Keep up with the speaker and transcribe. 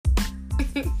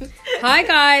Hi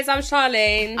guys, I'm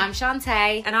Charlene. I'm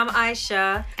Shantae. And I'm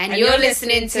Aisha. And you're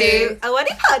listening to A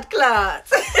Wedding Podcast.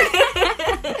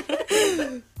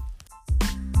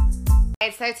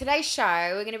 So today's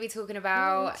show, we're going to be talking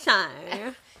about...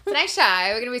 Hi. Today's show,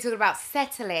 we're going to be talking about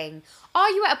settling.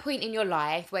 Are you at a point in your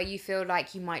life where you feel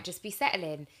like you might just be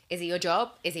settling? Is it your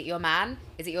job? Is it your man?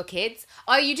 Is it your kids?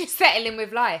 Are you just settling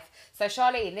with life? So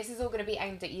Charlene, this is all going to be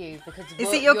aimed at you because...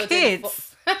 Is it your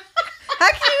kids? How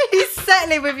can you be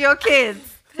settling with your kids?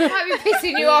 It might be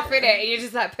pissing you off, innit? And you're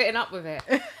just like putting up with it.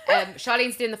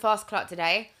 Charlene's doing the fast clock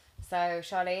today. So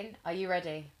Charlene, are you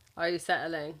ready? Are you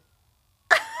settling?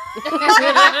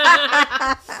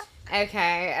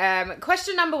 Okay.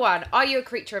 Question number 1. Are you a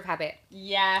creature of habit?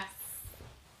 Yes.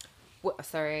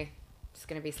 Sorry. It's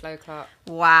going to be slow clock.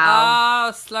 Wow.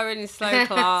 Oh, slow and slow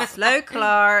class. Slow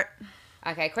Clark.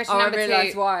 Okay, question Oh, I number 2.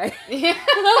 realised why.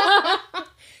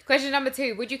 Question number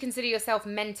 2. Would you consider yourself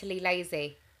mentally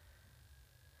lazy?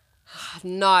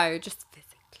 No, just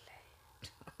physically.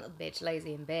 Bitch,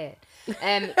 lazy in bed.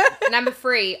 Number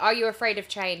 3. Are you afraid of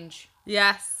change?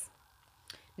 Yes.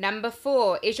 Number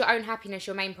 4. Is your own happiness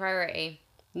your main priority?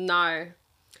 No.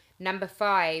 Number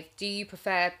 5. Do you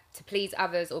prefer to please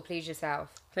others or please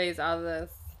yourself? Please others.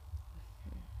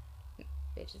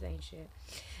 Bitches ain't shit.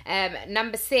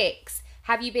 Number 6.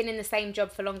 Have you been in the same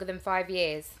job for longer than 5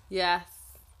 years? Yes.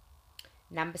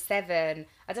 Number 7.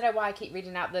 I don't know why I keep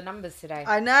reading out the numbers today.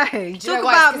 I know. Do you Talk know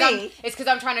why? about me. It's because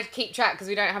I'm trying to keep track because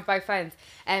we don't have both phones.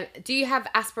 Do you have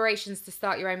aspirations to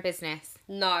start your own business?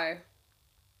 No.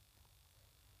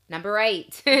 Number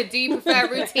 8. Do you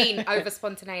prefer routine over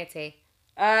spontaneity?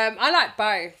 I like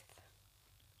both.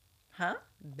 Huh?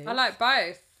 I like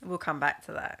both. We'll come back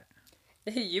to that.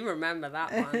 You remember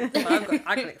that one. So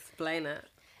I can explain it.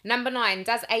 Number 9.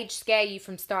 Does age scare you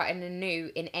from starting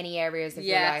anew in any areas of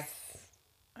your life?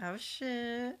 Oh,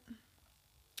 shit.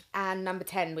 And number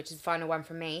 10, which is the final one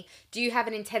from me. Do you have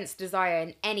an intense desire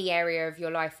in any area of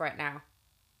your life right now?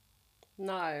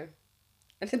 No.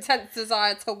 An intense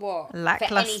desire to what? For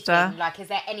Lackluster. anything. Like, is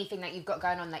there anything that you've got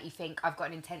going on that you think I've got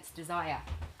an intense desire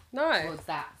No. towards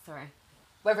that? Sorry.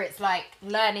 Whether it's like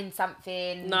learning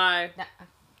something. No.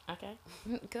 Okay.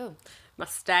 Cool. My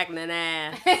stagnant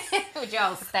ass. With your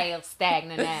old stale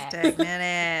stagnant ass. Stagnant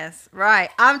ass.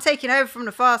 Right. I'm taking over from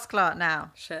the fast clock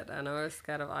now. Shit, and I was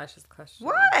scared of Aisha's question.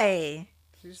 Why?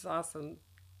 She just asked them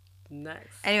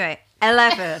next. Anyway,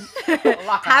 11.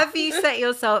 Have you set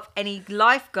yourself any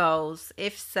life goals?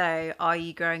 If so, are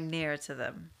you growing nearer to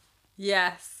them?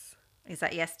 Yes. Is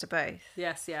that yes to both?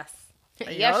 Yes, yes.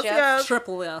 Yes.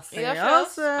 Triple yes.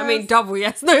 Yes. I mean, double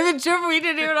yes. No, even triple. We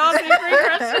didn't even ask me 3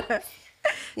 questions.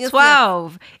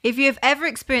 12. If you have ever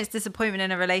experienced disappointment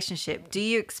in a relationship, do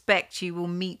you expect you will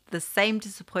meet the same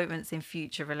disappointments in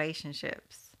future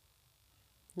relationships?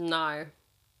 No.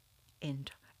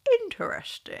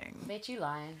 Interesting. Bitch, you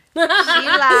lying. She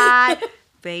lied.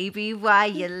 Baby, why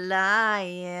you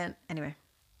lying? Anyway.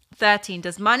 13.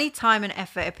 Does money, time and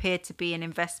effort appear to be an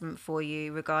investment for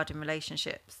you regarding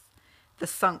relationships? The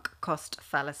sunk cost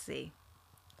fallacy.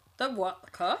 The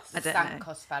what cost? I don't Sunk know.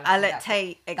 cost fallacy, I'll let that's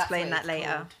Tate what explain it's that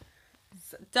later.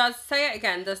 Does say it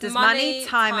again. Does Money,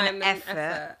 time and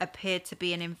effort appear to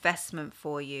be an investment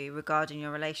for you regarding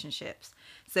your relationships?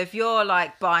 So if you're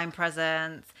like buying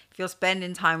presents, if you're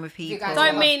spending time with people, guys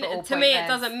Don't are mean hospital to me. It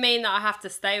appointments. doesn't mean that I have to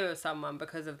stay with someone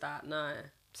because of that. No.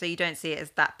 so you don't see it as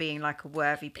that being like a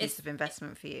worthy piece of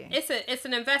investment for you. It's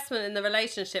an investment in the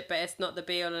relationship, but it's not the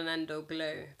be all and end all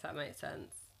glue. If that makes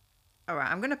sense. All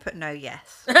right, I'm going to put no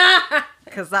yes.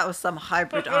 Because that was some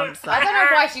hybrid answer. I don't know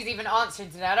why she's even answering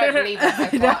today. I don't believe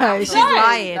that so far. No, she's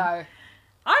lying. No.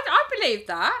 I believe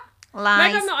that.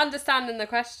 Lies. Maybe I'm not understanding the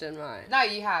question right. No,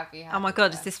 you have. Oh my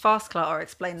God, is this fast clock or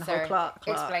explain the Sorry. whole clock?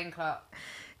 Explain clock.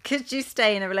 Could you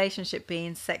stay in a relationship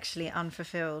being sexually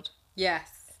unfulfilled? Yes.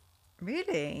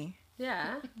 Really?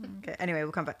 Yeah. Okay, anyway,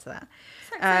 we'll come back to that.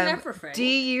 Sex and everything. Do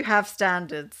you have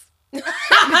standards? Well,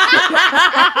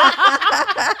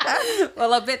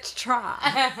 a bitch try.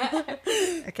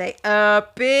 Okay,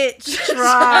 bitch,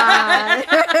 try.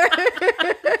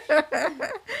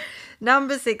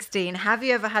 Number 16. Have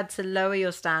you ever had to lower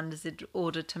your standards in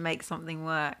order to make something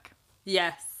work?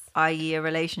 Yes. I.e. a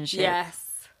relationship?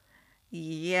 Yes.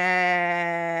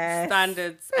 Yes.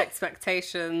 Standards,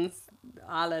 expectations,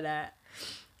 all of that.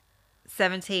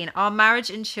 17. Are marriage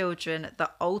and children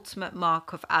the ultimate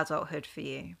mark of adulthood for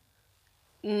you?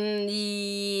 Yeah,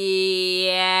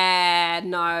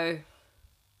 no.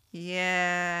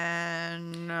 Yeah,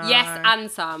 no. Yes,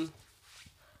 and some.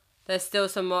 There's still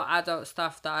some more adult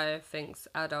stuff that I think's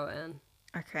adult in.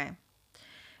 Okay.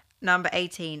 Number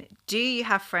 18. Do you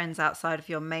have friends outside of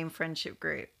your main friendship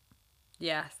group?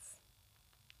 Yes.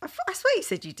 I swear you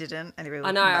said you didn't. Anyway, we'll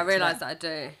I know, come I back to realise that. that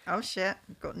I do. Oh shit,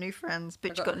 I've got new friends.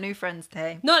 Bitch, got- got new friends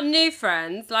today. Not new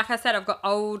friends. Like I said, I've got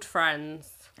old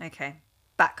friends. Okay,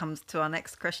 that comes to our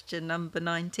next question, number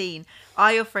 19.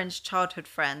 Are your friends childhood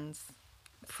friends?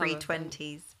 Some of them.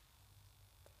 Pre-20s.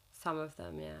 Some of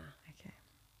them, yeah. Okay.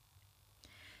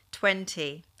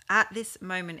 20. At this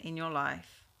moment in your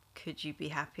life, could you be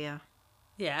happier?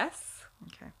 Yes.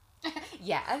 Okay.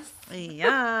 Yes.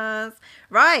 Yes.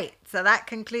 Right. So that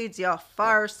concludes your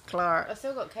first Clark. I've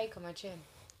still got cake on my chin.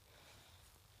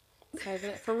 Saving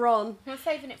it for Ron. I'm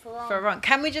saving it for Ron. For Ron,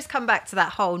 can we just come back to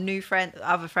that whole new friend,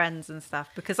 other friends and stuff?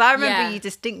 Because I remember Yeah. you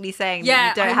distinctly saying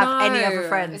Yeah, that you don't I have any know. other Is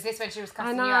friends. this when she was I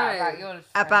cussing you know. out about your friends?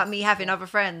 About me having other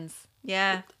friends.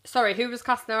 Yeah. Sorry, who was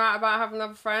cussing her out about having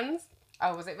other friends?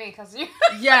 Oh, was it me cussing you?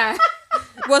 Yeah.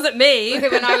 Wasn't me. Was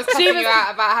it when I was cussing you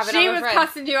out about having She other was friends?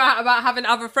 cussing you out about having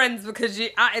other friends because you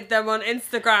added them on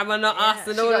Instagram and not us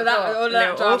and she all got of that, caught. all of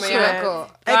that Little drama. She Yeah. got caught.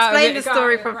 Explain the Go,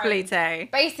 story go, properly, go. Tay.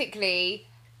 Basically,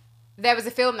 there was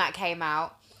a film that came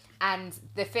out, and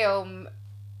the film,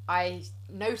 I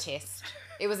noticed,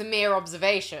 it was a mere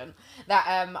observation, that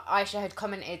Aisha had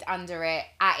commented under it,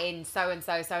 in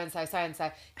so-and-so, so-and-so,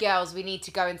 so-and-so, girls, we need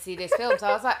to go and see this film. So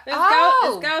I was like, It's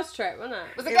oh. girls trip, wasn't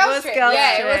it? Was it It girls was trip? girls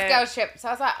Yeah, trip. it was girls trip. So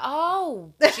I was like,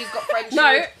 oh, she's got friends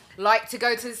No. she would like to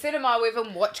go to the cinema with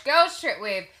and watch girls trip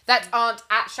with that aren't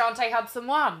at Shantae Hudson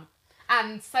 1.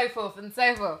 And so forth and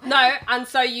so forth. No, and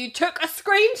so you took a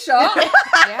screenshot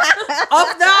Yeah.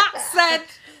 of that said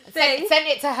thing, Sent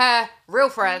it to her real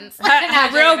friends. her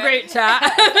real group chat,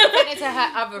 Sent it to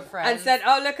her other friends. and said,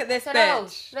 "Oh, look at this said, oh,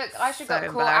 bitch." look, I should So got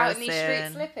caught out in these streets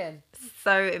embarrassing. slipping.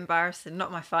 So embarrassing.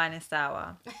 Not my finest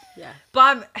hour. Yeah.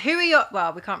 But who are your...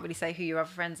 Well, we can't really say who your other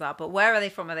friends are, but where are they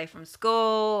from? Are they from school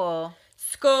or...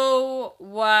 School,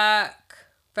 work,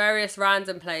 various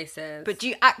random places. But do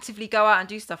you actively go out and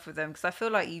do stuff with them? Because I feel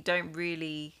like you don't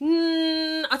really...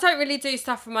 I don't really do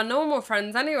stuff with my normal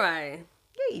friends anyway.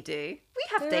 Yeah, you do. We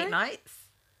have Do date we? nights.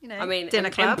 You know, I mean,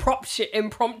 dinner club.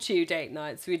 impromptu date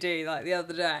nights we do like the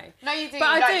other day. No, you do. But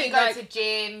I like, do, you go like- to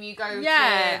gym, you go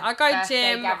Yeah, to I go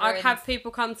birthday gym. I gatherings. have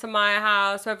people come to my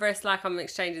house, whether it's like I'm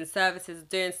exchanging services,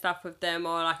 doing stuff with them,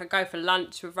 or like I go for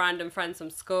lunch with random friends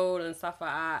from school and stuff like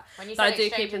that. When you So said I do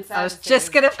exchanging keep in I was services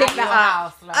just going to pick at that your up.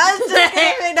 house, like- I was just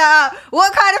picking that up.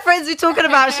 What kind of friends are we talking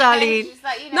about, Charlene? She's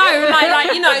like, you No, know,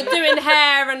 like you know, doing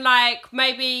hair and like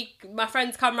maybe my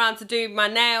friends come around to do my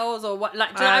nails or what.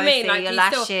 Like, do you know what I Oh, mean? see, Like your you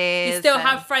lashes still and-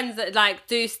 have friends that like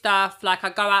do stuff. Like I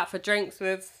go out for drinks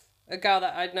with a girl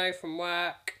that I know from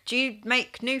work. Do you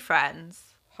make new friends?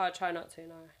 I try not to.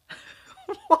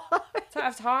 No, What? don't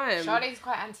have time. Charlie's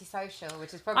quite antisocial,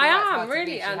 which is probably I why it's am hard to really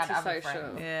believe she had other antisocial.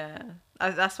 friends.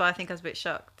 Yeah. That's why I think I was a bit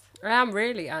shocked. I am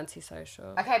really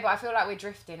antisocial. Okay, but I feel like we're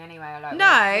drifting anyway. Like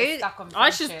No, we're stuck on I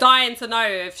was just friendship. dying to know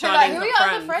if So, like, Charlene's who are got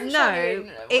your other friends. friends? No, Charlene?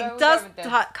 Where are it we does going with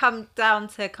this? come down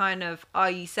to kind of, are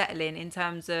you settling in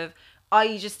terms of, are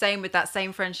you just staying with that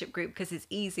same friendship group because it's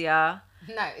easier?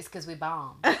 No, it's because we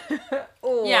bomb.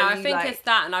 Or Yeah, I you think like- it's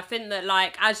that, and I think that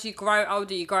like as you grow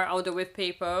older with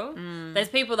people. There's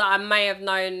people that I may have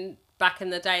known back in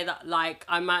the day that like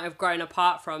I might have grown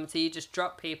apart from, so you just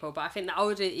drop people. But I think the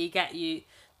older that you get,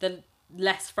 the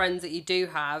less friends that you do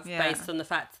have, Yeah. based on the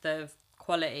fact of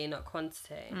quality, not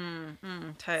quantity.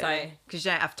 Totally. So- Because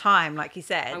you don't have time, like you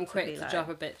said. I'm quick be to like, drop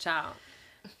a bitch out.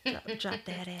 drop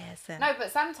that ass. No,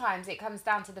 but sometimes it comes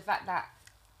down to the fact that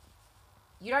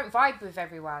you don't vibe with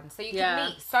everyone. So you can Yeah.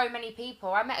 meet so many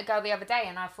people. I met a girl the other day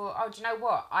and I thought, oh, do you know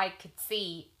what? I could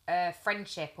see a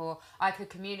friendship or I could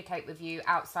communicate with you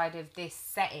outside of this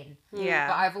setting. Yeah.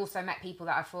 But I've also met people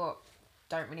that I thought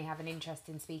don't really have an interest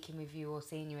in speaking with you or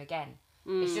seeing you again.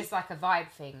 It's just like a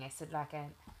vibe thing. It's like a,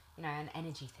 an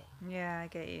energy thing. Yeah, I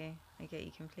get you. I get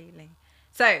you completely.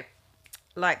 So,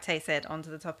 like Tay said, onto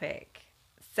the topic,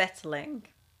 settling.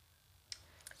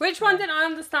 Which one didn't I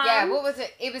understand? Yeah, what was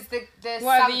it? It was the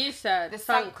Whatever sunk- you said. the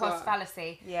sunk cost what?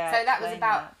 fallacy. Yeah, So that was explain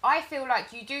about. that. I feel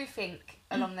like you do think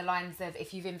along the lines of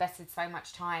if you've invested so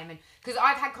much time and because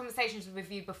I've had conversations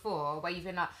with you before where you've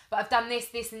been like, but I've done this,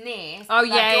 this, and this. Oh, like,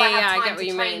 yeah, do I yeah, have yeah, I time get what to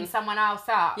you train mean. someone else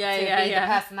up Yeah, to yeah, be yeah.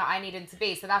 the person that I need him to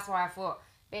be? So that's why I thought,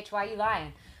 bitch, why are you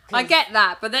lying? I get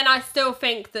that, but then I still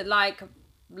think that like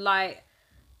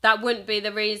that wouldn't be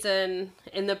the reason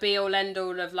in the be all end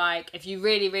all of like if you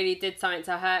really, really did something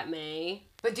to hurt me.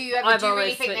 But do you really I've think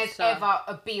always there's switched ever up.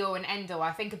 a be all and end all?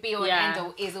 I think a be all Yeah. and end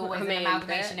all is always I mean, an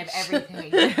amalgamation bitch. of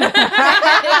everything. Is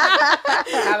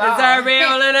there a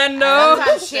real and end all?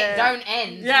 Sometimes shit don't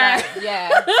end. Yeah. Like,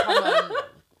 yeah. Come on.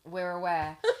 We're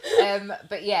aware.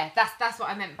 But yeah, that's what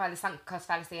I meant by the sunk cost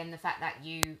fallacy and the fact that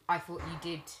I thought you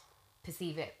did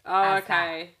perceive it. Oh, as that.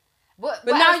 okay. What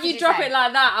now else did you drop say? it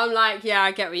like that, I'm like, yeah,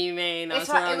 I get what you mean. I It's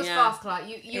was right. wrong, It was yeah. fast, Clark.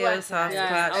 You It weren't was fast, Yeah,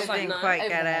 Clark. I was I like, didn't no. quite Over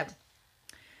get the it. head.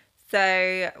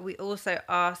 So we also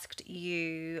asked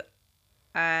you,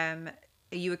 are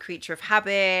you a creature of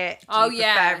habit? Do Oh, you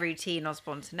yeah. prefer routine or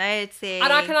spontaneity?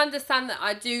 And I can understand that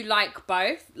I do like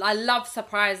both. I love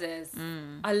surprises.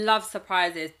 I love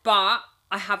surprises, but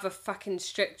I have a fucking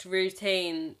strict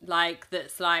routine, like,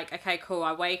 that's like, okay, cool,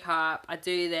 I wake up, I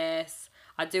do this,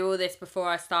 I do all this before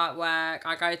I start work,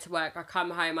 I go to work, I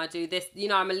come home, I do this. You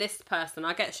know, I'm a list person.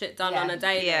 I get shit done Yeah. on a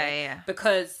daily. Yeah.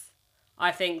 Because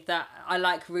I think that I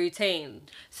like routine.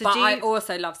 So but do I you-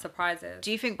 also love surprises.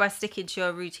 Do you think by sticking to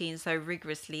your routine so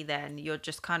rigorously, then you're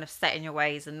just kind of set in your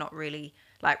ways and not really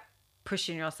like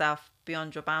pushing yourself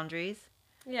beyond your boundaries?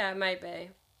 Yeah,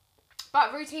 maybe.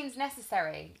 But routine's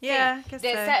necessary. Yeah, Think, I guess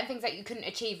there's so. certain things that you couldn't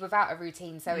achieve without a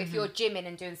routine. So if you're gymming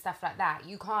and doing stuff like that,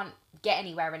 you can't get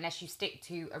anywhere unless you stick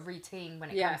to a routine when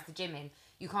it Yeah. comes to gymming.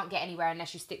 You can't get anywhere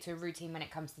unless you stick to a routine when it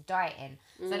comes to dieting.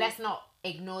 So let's not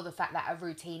ignore the fact that a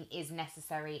routine is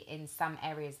necessary in some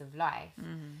areas of life.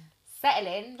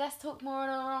 Settling, let's talk more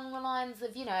along the lines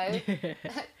of, you know...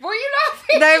 What are you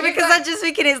laughing? No, It's because like- I'm just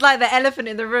thinking it's like the elephant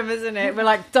in the room, isn't it? We're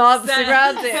like dancing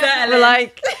around it. Settling. We're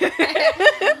like,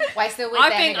 Why still with I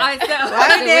them, think innit? I said... why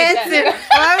are we dancing?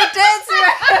 Why are we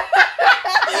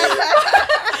dancing?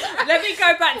 Let me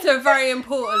go back to a very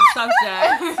important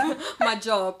subject. My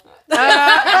job.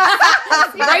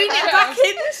 Rein it back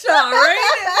in, Sean. Rein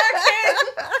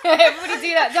it back in. Everybody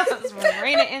do that dance.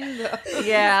 Rein it in.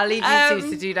 Yeah, I'll leave you two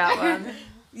to do that one.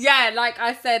 Yeah, like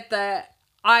I said that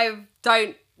I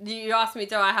don't... You asked me,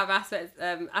 do I have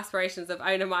aspirations of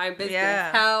owning my own business?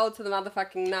 Yeah. Hell to the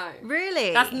motherfucking no.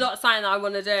 Really? That's not something that I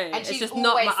want to do. It's she's just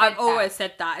not. always said I've that. always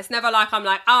said that. It's never like I'm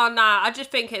like, oh no. I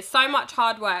just think it's so much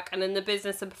hard work, and in the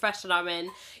business and profession I'm in,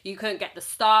 you couldn't get the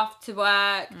staff to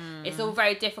work. It's all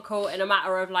very difficult in a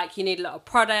matter of like you need a lot of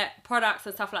products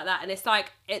and stuff like that. And it's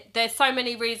like there's so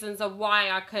many reasons of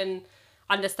why I can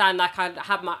understand like I'd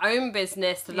have my own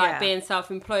business, like Yeah. being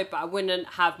self-employed, but I wouldn't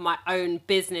have my own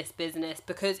business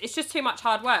because it's just too much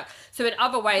hard work. So in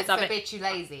other ways, So I've bitch, you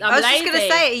lazy. I'm I was just going to lazy.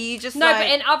 say, you just No, like... but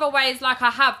in other ways, like I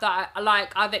have that,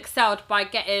 like I've excelled by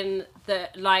getting the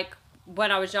like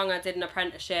when I was young, I did an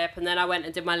apprenticeship, and then I went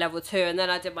and did my level 2, and then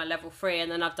I did my level 3,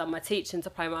 and then I've done my teaching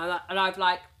diploma, and I've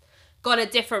like gone a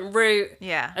different route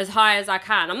Yeah. as high as I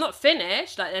can. I'm not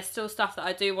finished. Like there's still stuff that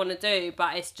I do want to do,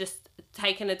 but it's just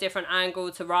taking a different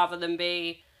angle to rather than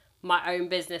be my own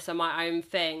business or my own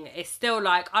thing. It's still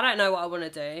like I don't know what I want to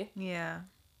do. Yeah.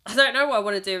 I don't know what I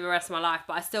want to do the rest of my life,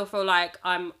 but I still feel like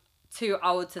I'm too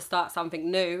old to start something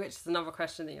new, which is another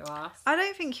question that you asked. I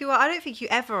don't think you are. I don't think you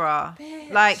ever are.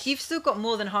 Like, you've still got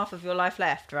more than half of your life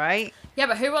left, right? Yeah,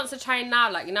 but who wants to train now?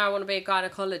 Like, you know, I want to be a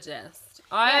gynecologist.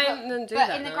 I Yeah, didn't do but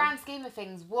that in the now. grand scheme of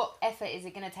things, what effort is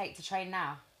it going to take to train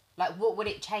now? Like, what would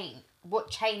it change?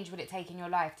 What change would it take in your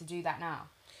life to do that now?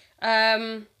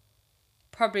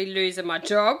 Probably losing my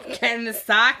job, getting the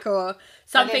sack, or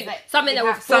something, there's something you that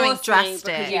will have- Something force me drastic.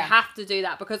 because you Yeah. have to do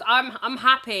that. Because I'm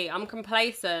happy, I'm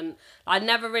complacent. I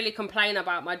never really complain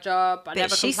about my job. I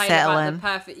never she's complain about settling. the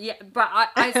perfect. Yeah, but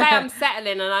I say I'm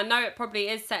settling, and I know it probably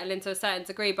is settling to a certain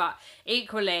degree. But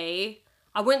equally,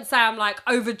 I wouldn't say I'm like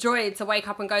overjoyed to wake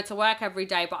up and go to work every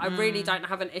day, but I really don't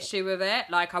have an issue with it.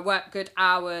 Like I work good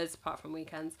hours, apart from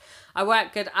weekends. I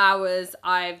work good hours.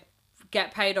 I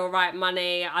get paid all right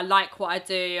money. I like what I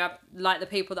do. I like the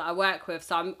people that I work with.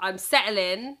 So I'm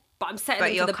settling, but I'm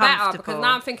settling you're for the better because comfortable.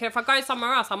 now I'm thinking if I go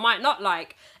somewhere else, I might not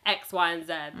like X, Y, and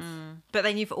Z. But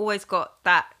then you've always got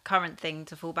that current thing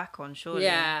to fall back on, surely.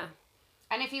 Yeah.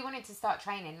 And if you wanted to start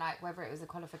training, like whether it was a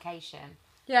qualification,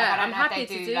 Yeah, like, I don't I'm know happy if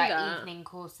they to do do like that. evening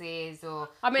courses or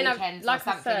I mean, weekends like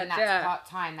or I something said, that's yeah. part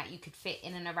time that you could fit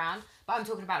in and around. But I'm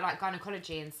talking about like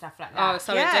gynecology and stuff like Oh, that.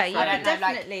 something Yeah, different. you I don't could know,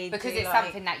 definitely like, because do, it's like-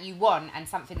 something that you want and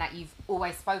something that you've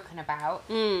always spoken about.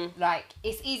 Like,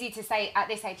 it's easy to say at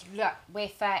this age, look, we're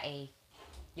 30.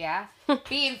 Yeah?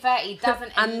 Being 30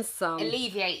 doesn't And some.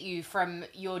 alleviate you from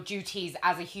your duties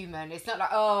as a human. It's not like,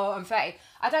 oh, I'm 30.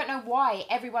 I don't know why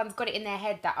everyone's got it in their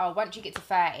head that, oh, once you get to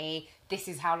 30, this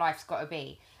is how life's got to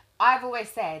be. I've always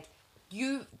said,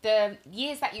 the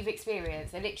years that you've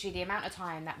experienced are literally the amount of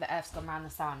time that the Earth's gone around the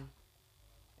sun.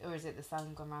 Or is it the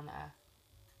sun gone around the Earth?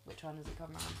 Which one has it gone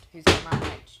round? Who's gone round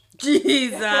which?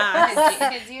 Jesus.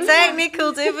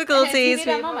 Technical difficulties. Give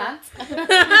me that moment.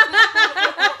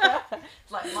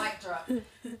 It's like mic drop.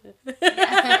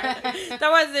 That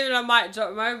wasn't even a mic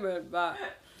drop moment, but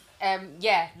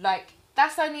Yeah, like,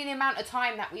 that's only the amount of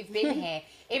time that we've been here.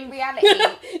 In reality,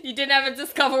 you didn't ever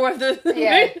discover whether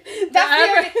yeah,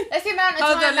 that's the amount of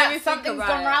Hold time on, let me that think something's about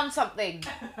gone it. round something.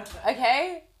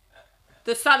 Okay?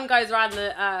 The sun goes around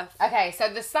the earth. Okay,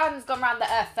 so the sun's gone around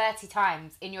the earth 30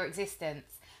 times in your existence.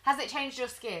 Has it changed your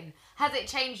skin? Has it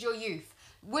changed your youth?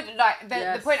 Would like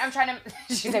the point I'm trying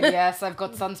to she said yes, I've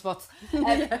got sunspots.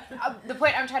 The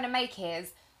point I'm trying to make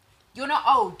is you're not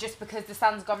old just because the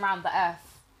sun's gone around the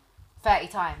earth 30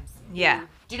 times. Yeah.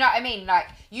 Do you know what I mean? Like,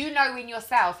 you know in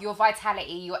yourself, your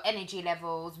vitality, your energy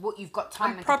levels, what you've got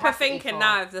time I'm and proper capacity thinking for.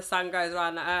 now if the sun goes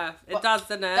around the earth. It does,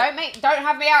 doesn't it? Don't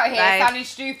have me out here Babe, sounding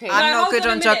stupid. I'm not hold good a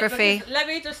on minute, geography. because let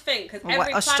me just think, because Or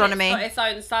every astronomy. planet's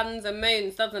got its own suns and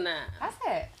moons, doesn't it? Has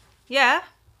it? Yeah.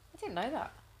 I didn't know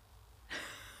that.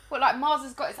 Well, like Mars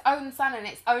has got its own sun and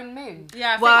its own moon.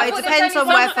 Yeah. Well, I it think- depends on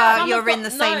some- whether some you're have in the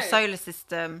got- same no. solar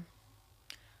system.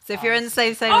 So if you're in the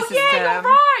same solar Oh system, yeah, you're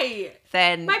right.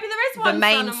 then Maybe there is the one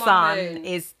main sun and one sun moon.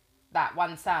 is That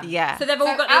one sun. yeah. So they've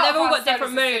all got out they've of all our got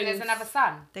different solar system, moons. There's another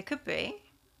sun. There could be,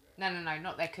 No,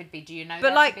 not there could be. Do you know but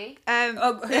there like to be?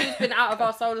 Oh, who's been out of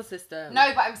our solar system?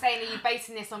 No, but I'm saying, are you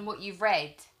basing this on what you've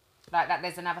read? Like that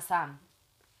there's another sun.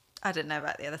 I don't know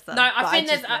about the other sun. No, but I think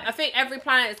just there's. know. I think every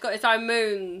planet's got its own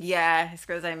moons. Yeah, it's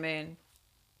got its own moon.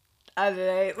 I don't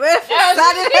know. We're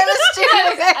sounding hella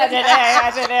stupid.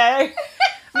 I don't know.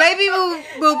 Maybe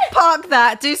we'll park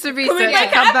that, do some Can research, we make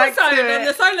and come an back episode to on the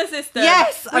it. solar system?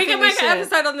 Yes, I we think can we make an should.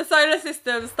 episode on the solar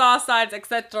system, star signs,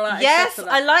 etc. Yes,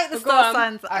 I like the Go star on.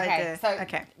 signs Okay, idea. so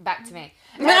Okay. back to me.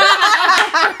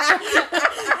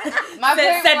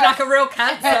 Said like a real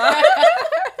cancer.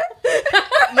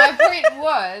 My point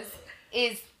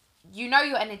is you know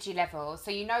your energy level,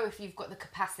 so you know if you've got the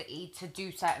capacity to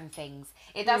do certain things.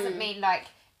 It doesn't mean like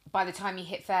by the time you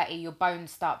hit 30, your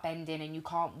bones start bending and you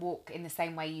can't walk in the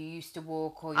same way you used to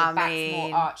walk, or your back's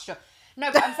more arched. No,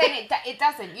 but I'm saying it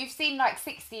doesn't. You've seen like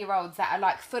 60-year-olds that are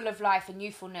like full of life and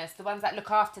youthfulness, the ones that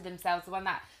look after themselves, the one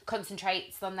that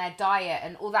concentrates on their diet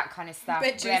and all that kind of stuff.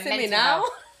 Bit their juicy me mental now. health.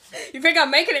 You think I'm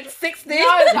making it to 60?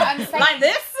 No, but I'm saying like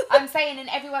this? I'm saying in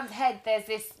everyone's head there's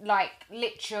this like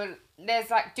literal there's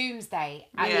like doomsday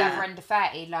at the Yeah. other end of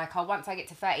 30. Like, oh, once I get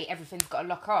to 30, everything's got to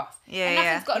lock off. Yeah, and yeah,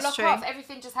 nothing's got to it's lock true. off.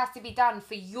 Everything just has to be done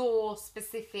for your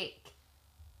specific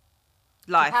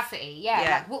Life. capacity. Yeah, Yeah.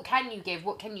 like what can you give?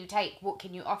 What can you take? What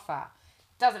can you offer?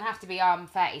 Doesn't have to be I'm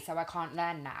 30, so I can't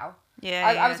learn now. Yeah,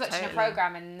 I yeah, was watching totally. a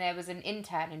program and there was an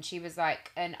intern and she was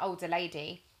like an older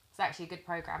lady. It's actually a good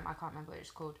program. I can't remember what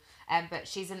it's called. But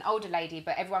she's an older lady,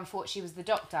 but everyone thought she was the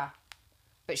doctor.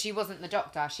 But she wasn't the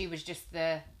doctor. She was just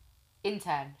the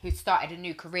intern who started a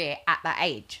new career at that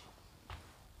age.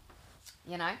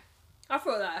 You know? I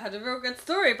thought that had a real good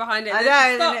story behind it. I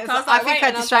Then she know. stopped. and it I was- was I like, think wait, I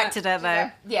and was distracted like,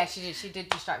 her though. Yeah, she did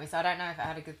distract me. So I don't know if it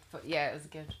had a good... Yeah, it was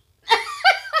good.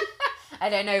 I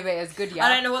don't know, but it was good, yeah. I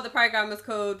don't know what the program was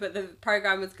called, but the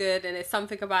program was good, and it's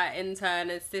something about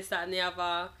intern. It's this, that, and the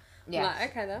other. Yeah. I'm like,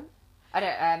 okay then. I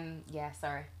don't... Yeah,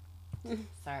 sorry.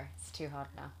 Sorry, it's too hard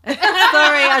now.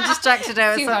 Sorry, I distracted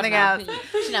her with Too hard something now. else.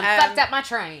 She done fucked up my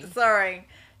train. Sorry.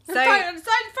 So, don't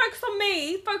focus on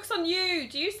me. Focus on you.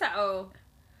 Do you settle?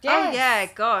 oh yeah,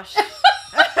 gosh.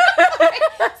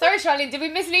 Sorry, Charlene, did we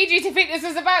mislead you to think this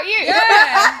was about you?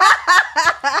 Yeah.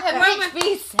 Bitch,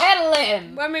 be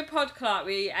settling. When we pod Clark,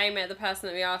 we aim at the person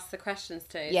that we ask the questions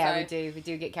to. Yeah, so we do. We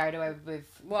do get carried away with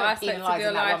What aspects of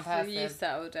your penalising that life one have you person.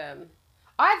 settled in?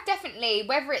 I've definitely,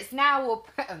 whether it's now or...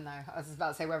 Oh, no, I was about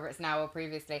to say whether it's now or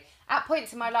previously. At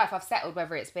points in my life, I've settled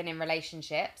whether it's been in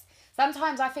relationships.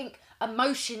 Sometimes I think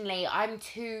emotionally I'm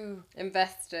too...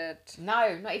 Invested.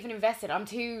 No, not even invested. I'm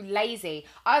too lazy.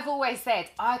 I've always said,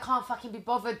 I can't fucking be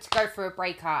bothered to go through a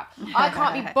breakup. I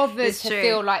can't be bothered It's to true.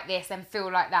 feel like this and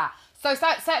feel like that. So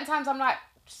certain times I'm like,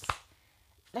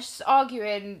 let's just argue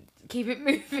and keep it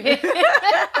moving.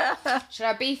 Should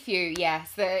I beef you? Yes.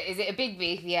 Is it a big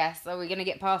beef? Yes. Are we going to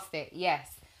get past it? Yes.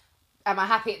 Am I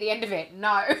happy at the end of it?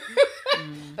 No.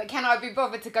 But can I be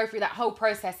bothered to go through that whole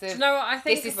process of Do you know what I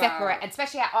think this is about? separate? And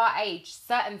especially at our age,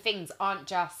 certain things aren't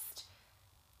just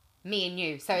me and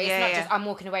you. So it's Yeah, not yeah. just I'm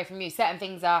walking away from you. Certain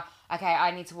things are, okay,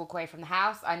 I need to walk away from the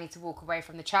house. I need to walk away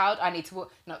from the child. I need to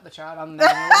walk... Not the child, I'm the...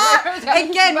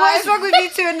 Again, what is wrong with you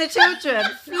two and the children?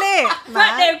 Flip, Fuck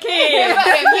man. them kids.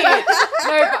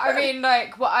 No, but I mean,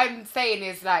 like, what I'm saying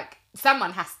is, like,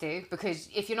 someone has to, because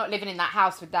if you're not living in that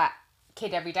house with that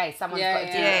kid every day, someone's Yeah, got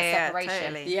to do yeah. that Yeah, separation.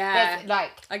 totally. Yeah. There's,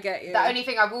 like, I get you. the only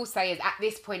thing I will say is at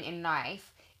this point in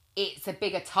life, it's a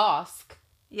bigger task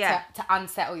Yeah. to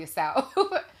unsettle yourself.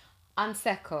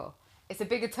 Unsettle. It's a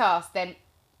bigger task than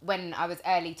when I was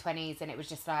early 20s and it was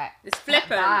just like... It's flippant.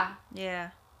 bah. Yeah.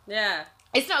 Yeah.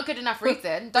 It's not a good enough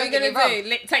reason. What Don't are you get me gonna wrong.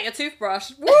 do? Take your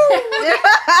toothbrush. Woo!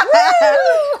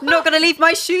 Not gonna leave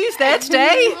my shoes there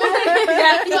today.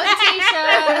 Got a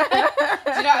t-shirt.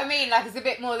 Do you know what I mean? Like, it's a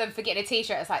bit more than forgetting a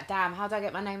t-shirt. It's like, damn, how do I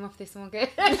get my name off this one good?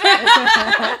 But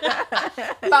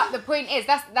the point is,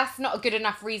 that's not a good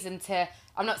enough reason to...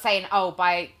 I'm not saying, oh,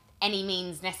 by any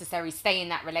means necessary, stay in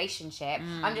that relationship.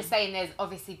 I'm just saying there's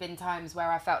obviously been times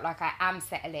where I felt like I am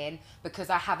settling because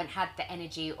I haven't had the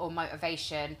energy or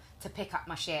motivation to pick up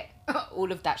my shit,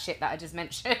 all of that shit that I just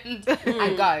mentioned,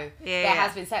 and go. There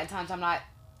has been certain times I'm like,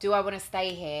 do I want to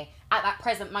stay here? At that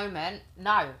present moment,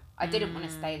 no, I didn't want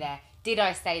to stay there. Did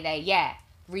I stay there? Yeah.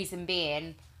 Reason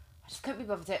being, I just couldn't be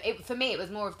bothered to. For me, it was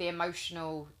more of the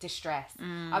emotional distress.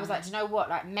 I was like, do you know what?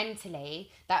 Like,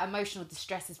 mentally, that emotional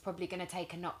distress is probably going to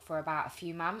take a knock for about a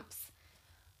few months.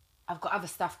 I've got other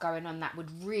stuff going on that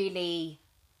would really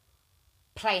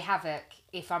play havoc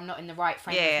if I'm not in the right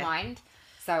frame of mind.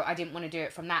 So I didn't want to do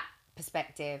it from that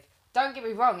perspective. Don't get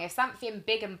me wrong, if something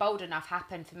big and bold enough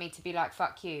happened for me to be like,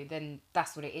 fuck you, then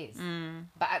that's what it is.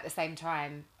 But at the same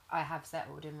time, I have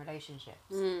settled in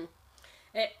relationships.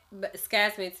 It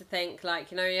scares me to think,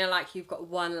 like, you're like, you've got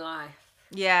one life.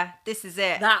 Yeah, this is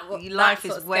it. Your life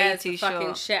is way too fucking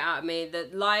short. shit out of me.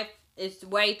 That life is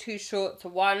way too short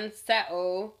to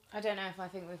settle. I don't know if I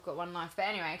think we've got one life, but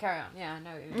anyway, carry on. Yeah, I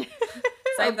know what you mean.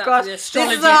 Save that God, for the this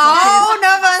astrology. is a whole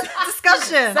nother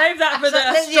discussion. Save that for the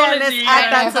astrology. Yeah, let's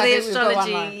add that to I the think we've got one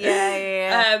astrology. life.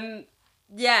 Yeah.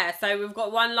 Yeah, so we've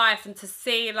got one life, and to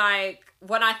see, like,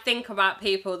 when I think about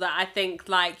people that I think,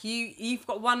 like, you've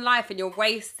got one life and you're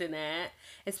wasting it,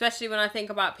 especially when I think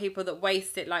about people that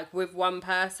waste it, like, with one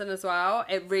person as well,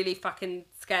 it really fucking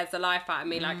scares the life out of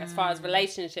me, like, as far as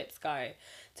relationships go,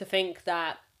 to think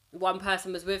that one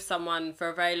person was with someone for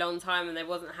a very long time and they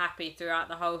wasn't happy throughout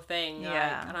the whole thing, like,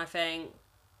 and I think,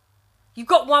 you've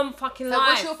got one fucking life. So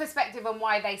what's your perspective on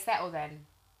why they settle then?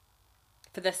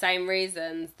 For the same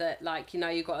reasons that, like,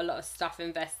 you've got a lot of stuff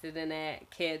invested in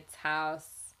it, kids, house.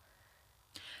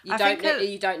 You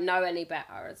don't know any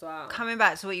better as well. Coming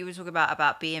back to what you were talking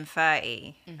about being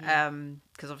 30,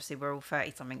 because obviously we're all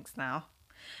 30-somethings now.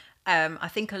 I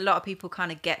think a lot of people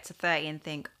kind of get to 30 and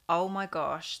think, oh my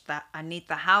gosh, that I need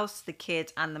the house, the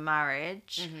kid, and the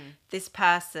marriage. This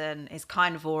person is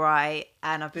kind of all right,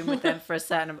 and I've been with them for a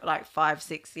certain, like,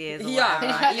 5-6 years or whatever.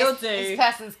 Right? You'll do. This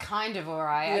person's kind of all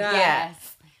right, I Yeah.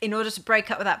 guess. In order to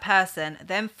break up with that person,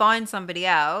 then find somebody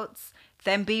else,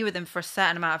 then be with them for a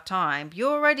certain amount of time.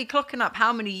 You're already clocking up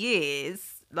how many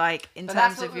years, like, in But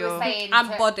terms that's what of we your... were saying. And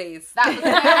bodies.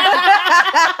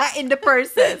 That in the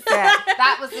process, yeah.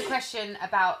 that was the question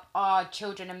about are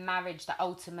children and marriage the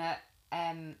ultimate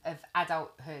of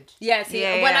adulthood. Yeah, see,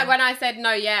 Yeah, when yeah. when I said no,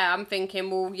 I'm thinking,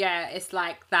 well, yeah, it's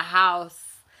like the house,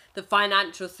 the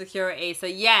financial security. So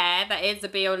yeah, that is the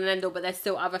be all and end all, but there's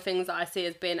still other things that I see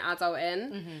as being adult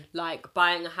in, like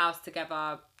buying a house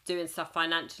together, doing stuff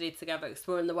financially together,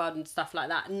 exploring the world and stuff like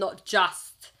that. Not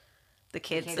just The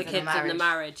kids, The the and kids and the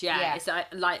marriage. Yeah, Yeah. it's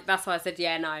like that's why I said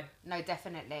no. No,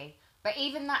 definitely. But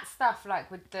even that stuff, like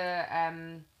with the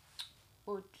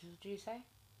what did you say?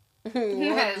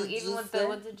 Even with the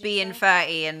what did you being say?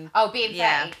 30 and... Being 30.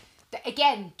 Yeah.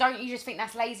 Again, don't you just think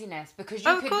that's laziness? Because you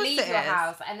Of could course leave it your is.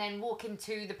 house and then walk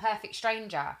into the perfect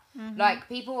stranger. Like,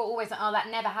 people are always like, oh, that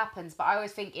never happens. But I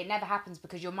always think it never happens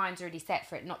because your mind's already set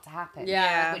for it not to happen.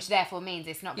 Yeah. Which therefore means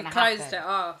it's not You going to happen. closed it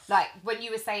off. Like, when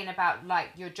you were saying about, like,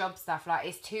 your job stuff, like,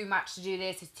 it's too much to do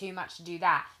this, it's too much to do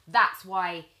that. That's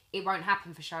why it won't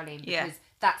happen for Charlene. Because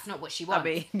that's not what she wants.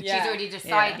 mean, Yeah. She's already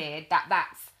decided that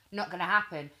that's not going to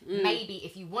happen. Maybe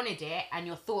if you wanted it and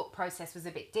your thought process was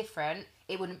a bit different,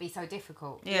 it wouldn't be so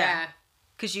difficult. Yeah.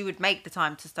 Because you would make the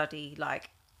time to study, like,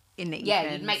 in the evenings.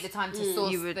 Yeah, you'd make the time to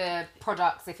source You would- the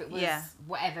products if it was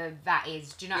whatever that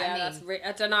is. Do you know what I mean?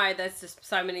 I don't know. There's just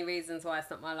so many reasons why it's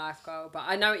not my life goal, but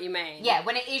I know what you mean. Yeah,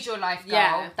 when it is your life goal,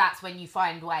 Yeah. that's when you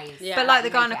find ways. Yeah. But like the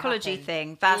to make it gynecology happen.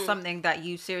 thing, that's something that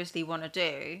you seriously want to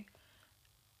do.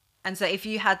 And so if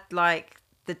you had like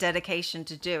the dedication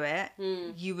to do it,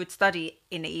 you would study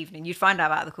in the evening. You'd find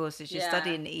out about the courses, you'd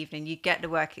study in the evening, you'd get the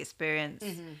work experience,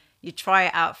 you try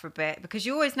it out for a bit, because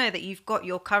you always know that you've got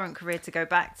your current career to go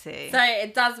back to. So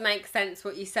it does make sense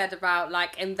what you said about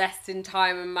like investing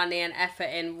time and money and effort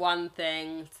in one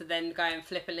thing to then go and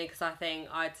flippantly, because I think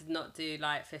I did not do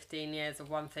like 15 years of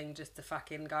one thing just to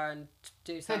fucking go and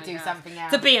do something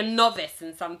else. To be a novice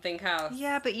in something else.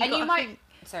 Yeah, but And you might...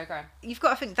 Sorry, go on. you've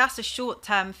got to think that's a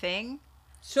short-term thing.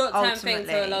 Short-term thing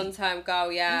to a Ultimately. long-term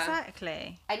goal, yeah.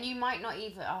 Exactly. And you might not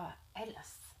even... Oh,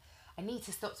 Ellis, I need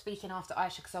to stop speaking after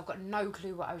Aisha because I've got no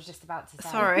clue what I was just about to say.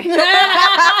 Sorry. It's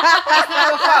not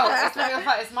your fault. It's not your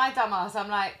fault. It's my dumbass. I'm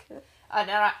like...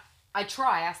 I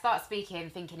start speaking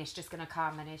thinking it's just going to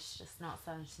come and it's just not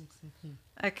so.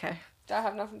 Okay. Do I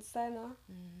have nothing to say now?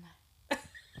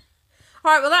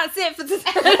 All right, well, that's it for today.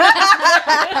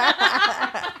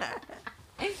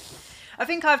 I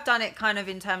think I've done it kind of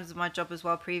in terms of my job as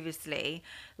well previously,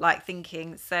 like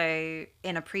thinking, so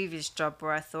in a previous job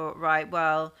where I thought, right,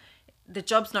 well, the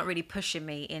job's not really pushing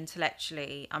me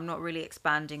intellectually. I'm not really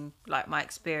expanding like my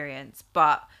experience,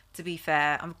 but to be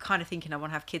fair, I'm kind of thinking I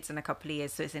want to have kids in a couple of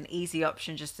years, so it's an easy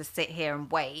option just to sit here and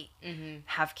wait,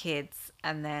 have kids,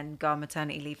 and then go on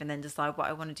maternity leave and then decide what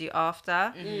I want to do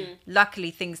after. Luckily,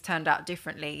 things turned out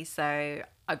differently, so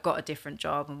I got a different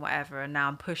job and whatever, and now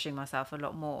I'm pushing myself a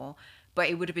lot more. But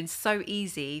it would have been so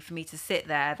easy for me to sit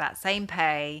there, that same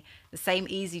pay, the same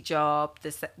easy job,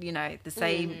 the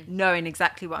same knowing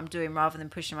exactly what I'm doing rather than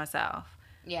pushing myself.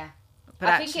 Yeah. But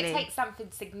I think it takes something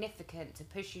significant to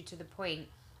push you to the point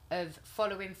of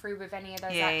following through with any of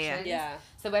those actions. Yeah.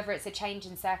 So whether it's a change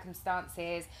in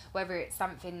circumstances, whether it's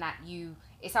something that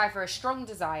it's either a strong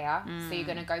desire, so you're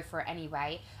going to go for it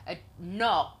anyway, a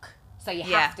knock, so you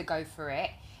have to go for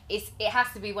it. It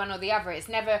has to be one or the other. It's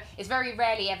very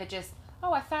rarely ever just,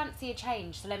 oh, I fancy a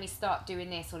change, so let me start doing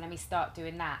this or let me start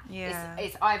doing that. Yeah.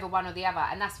 It's either one or the other.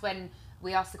 And that's when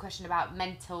we asked the question about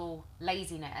mental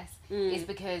laziness, is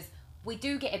because we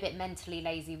do get a bit mentally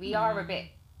lazy. We are a bit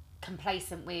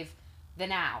complacent with the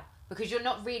now, because you're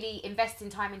not really investing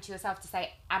time into yourself to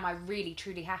say, am I really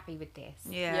truly happy with this?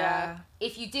 Yeah.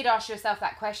 If you did ask yourself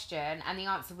that question and the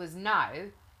answer was no,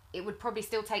 it would probably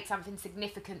still take something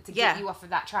significant to get you off of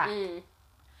that track.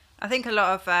 I think a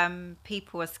lot of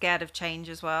people are scared of change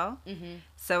as well.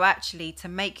 So actually, to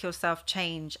make yourself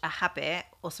change a habit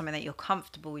or something that you're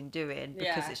comfortable in doing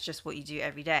because it's just what you do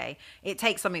every day, it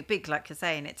takes something big, like you're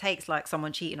saying. It takes like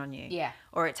someone cheating on you. Yeah.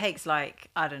 Or it takes like,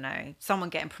 I don't know, someone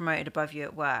getting promoted above you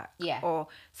at work. Yeah. Or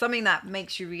something that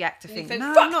makes you react to You things. think,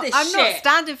 No, "Fuck I'm not this shit."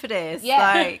 standing for this.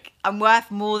 Yeah. Like, I'm worth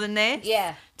more than this.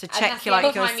 Yeah. To And check that's your, the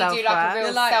like, only your time you do like a self-worth. real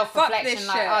You're like, "Fuck self-reflection, this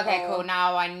like, shit," okay, or- cool,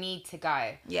 now I need to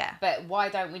go. Yeah. But why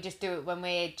don't we just do it when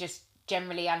we're just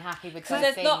generally unhappy with those Because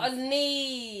there's things? not a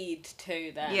need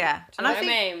to then. Yeah, Do you and know I what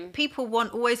think I mean? people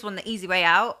always want the easy way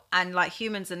out, and like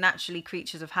humans are naturally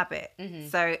creatures of habit.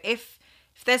 So if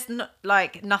there's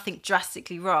nothing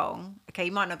drastically wrong, okay,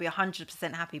 you might not be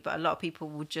 100% happy, but a lot of people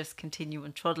will just continue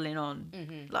on trotting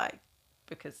on, like,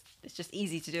 because it's just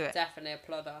easy to do it. Definitely a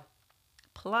plodder.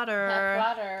 Plodder.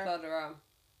 Plodder on.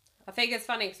 I think it's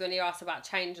funny because when you ask about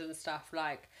change and stuff,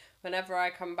 like, whenever I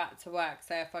come back to work,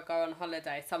 say if I go on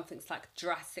holiday, something's like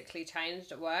drastically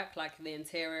changed at work, like in the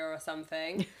interior or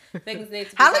something. Things need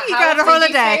to be How long you go on a often do you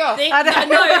holiday? stay off? Things, I don't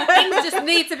no, things just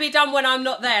need to be done when I'm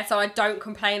not there, so I don't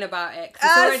complain about it. 'Cause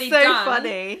it's That's already so done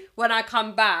funny. when I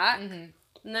come back, and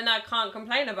then I can't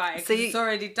complain about it because it's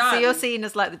already done. So you're seen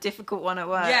as like the difficult one at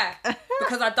work. Yeah,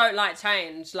 because I don't like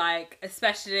change, like,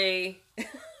 especially...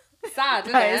 Sad,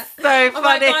 isn't That it? is so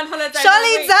funny. Go on holiday for a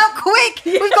Charlene's week. out quick.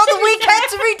 We've got the weekend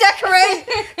to redecorate.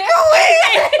 Quick.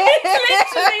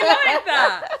 It's literally like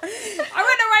that. I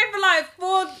went away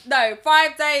for like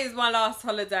 5 days my last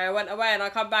holiday. I went away and I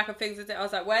come back and things are I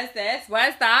was like, where's this?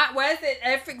 Where's that? Where's it?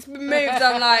 Everything's been moved.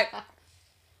 I'm like,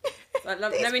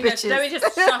 let me just shut up.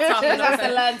 You And have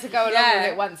to learn to go along Yeah.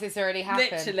 with it once it's already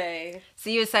happened. Literally. So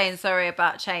you were saying sorry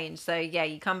about change. So yeah,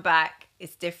 you come back,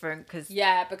 it's different because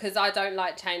Yeah, because I don't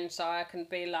like change, so I can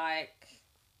be like,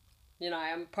 you know,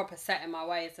 I'm proper set in my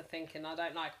ways of thinking. I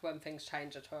don't like when things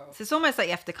change at all. so it's almost like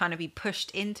you have to kind of be pushed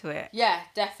into it. Yeah,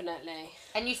 definitely.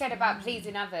 And you said about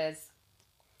pleasing others.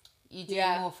 You do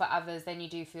more for others than you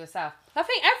do for yourself. I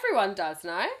think everyone does,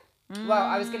 no? Well,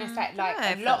 I was going to say, like, yeah,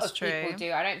 a if lot that's of people true.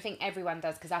 do. I don't think everyone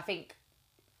does, because I think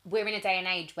we're in a day and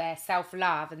age where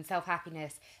self-love and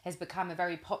self-happiness has become a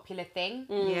very popular thing.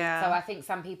 Yeah. So I think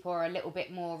some people are a little bit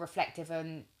more reflective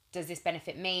on, does this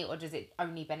benefit me or does it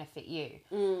only benefit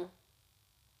you?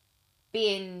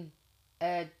 Being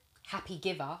a happy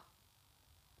giver,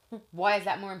 why is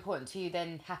that more important to you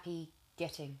than happy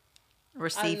getting?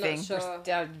 Receiving. I'm not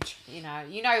sure.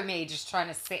 You know me, just trying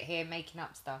to sit here making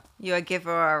up stuff. You're a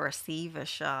giver or a receiver,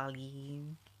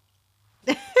 Charlene.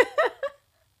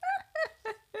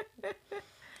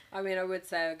 I mean, I would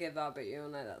say a giver, but you all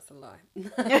know that's a lie.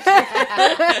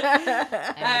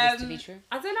 And to be true.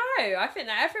 I don't know. I think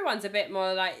that everyone's a bit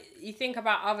more like, you think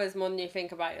about others more than you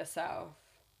think about yourself.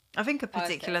 I think a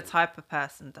particular think. type of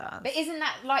person does. But isn't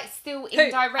that like still Who?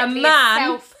 indirectly A man?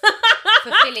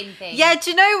 self-fulfilling thing? Yeah, do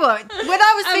you know what? When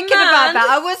I was A thinking about man. that,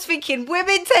 I was thinking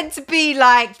women tend to be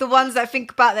like the ones that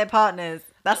think about their partners.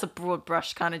 That's a broad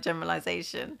brush kind of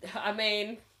generalization. I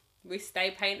mean, we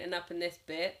stay painting up in this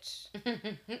bitch.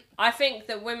 I think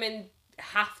that women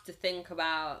have to think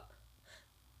about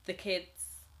the kids,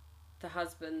 the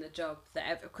husband, the job,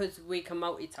 because we can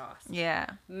multitask. Yeah.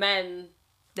 Men,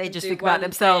 They just do think about one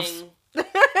themselves. thing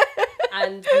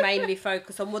and mainly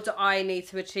focus on what do I need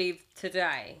to achieve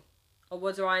today, or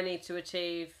what do I need to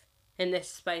achieve in this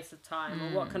space of time,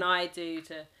 or what can I do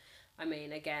to, I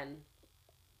mean, again,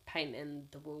 painting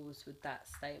the walls with that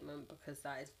statement, because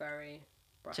that is very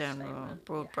brush General, statement.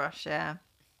 broad Yeah. brush, yeah.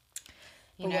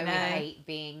 You know, You know. we hate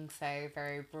being so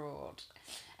very broad.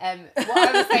 What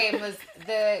I was saying was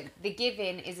the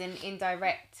giving is an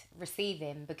indirect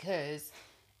receiving because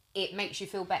it makes you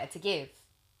feel better to give.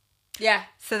 Yeah.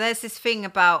 So there's this thing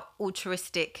about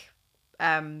altruistic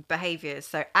behaviors.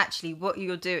 So actually what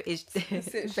you'll do is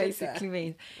basically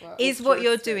means Well, is what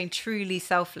you're altruistic. doing truly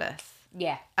selfless.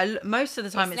 Yeah. Most of the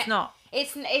time it's not.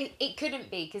 It couldn't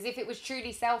be, because if it was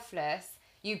truly selfless,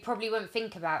 you probably wouldn't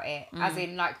think about it. As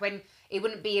in, like, when it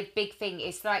wouldn't be a big thing.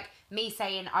 It's like me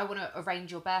saying, I want to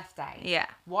arrange your birthday. Yeah.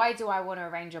 Why do I want to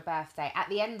arrange your birthday? At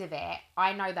the end of it,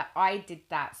 I know that I did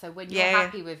that. So when you're Yeah.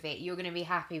 happy with it, you're going to be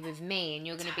happy with me, and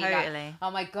you're going to be Totally. like, oh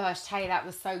my gosh, Tay, that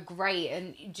was so great.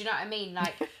 And do you know what I mean?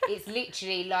 Like, it's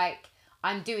literally like,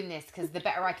 I'm doing this because the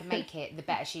better I can make it, the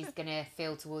better she's going to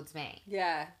feel towards me.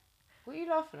 Yeah. What are you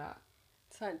laughing at?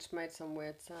 Something just made some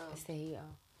weird It's sound. the heater.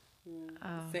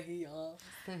 The heater.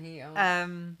 The heater.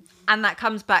 And that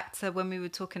comes back to when we were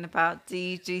talking about, do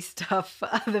you do stuff for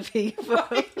other people?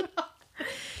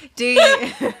 Do you?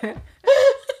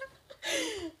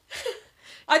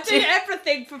 I do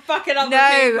everything for fucking other No,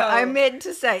 people. I meant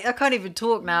to say, I can't even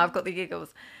talk now. I've got the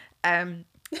giggles. Do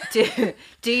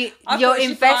you, I you're thought she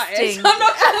investing. farted. I'm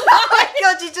not gonna Oh lie. my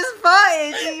god, you just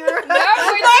farted. Do you remember? No,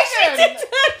 we didn't.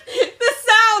 The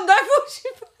sound. I thought she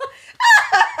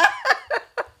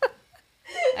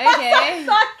Okay.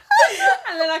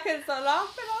 and then I couldn't stop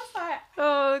laughing. I was like,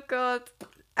 Oh god.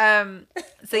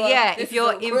 So Well, yeah, this if is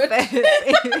you're awkward. investing,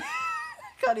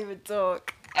 can't even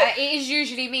talk. It is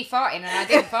usually me farting, and I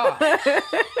didn't fart.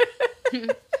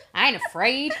 I ain't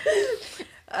afraid.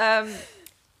 no,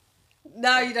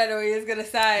 you don't know what he was gonna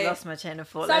say. Lost my chain of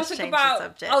thought. Let's Something change the about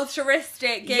subject.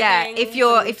 altruistic giving. Yeah, if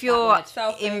you're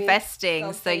Selfing,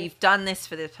 investing, so selfing. you've done this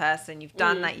for this person, you've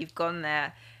done that, you've gone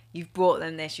there, you've brought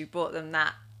them this, you've brought them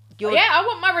that. You're Yeah, I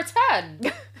want my return.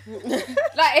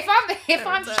 Like if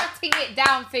I'm shutting it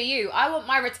down for you, I want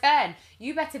my return.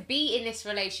 You better be in this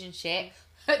relationship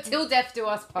till death do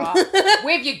us part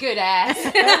with your good ass.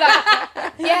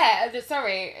 Like, yeah,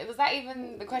 sorry, was that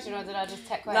even the question, or did I just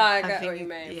take away? No, I I get think what you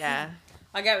mean. Yeah,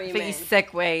 I get what I you think mean. you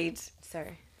segued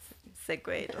Sorry.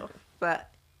 off, but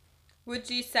Would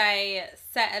you say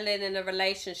settling in a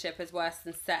relationship is worse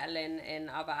than settling in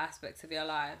other aspects of your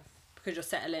life? Because you're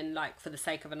settling like for the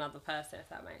sake of another person, if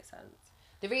that makes sense.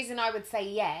 The reason I would say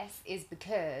yes is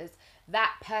because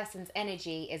that person's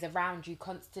energy is around you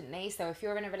constantly. So if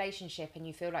you're in a relationship and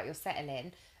you feel like you're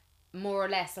settling, more or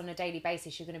less on a daily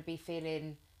basis, you're going to be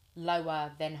feeling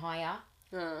lower than higher,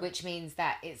 which means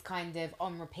that it's kind of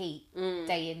on repeat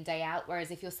day in, day out. Whereas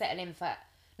if you're settling for,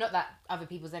 not that other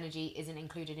people's energy isn't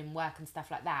included in work and stuff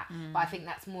like that, but I think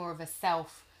that's more of a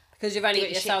self... Because you've only get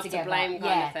got your shit yourself to together. blame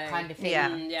kind of thing.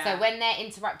 Yeah. Yeah. So when they're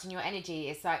interrupting your energy,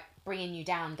 it's like bringing you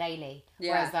down daily.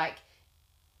 Yeah. Whereas like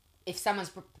if someone's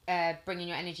bringing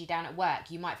your energy down at work,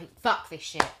 you might think, fuck this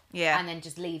shit. Yeah. And then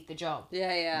just leave the job.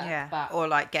 yeah, But- or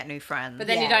like get new friends. But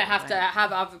then you Yeah. don't have to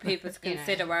have other people to You know.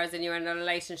 consider, whereas when you're in a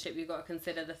relationship, you've got to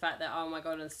consider the fact that, oh my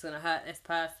god, it's going to hurt this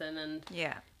person, and,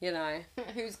 yeah, you know,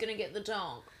 Who's going to get the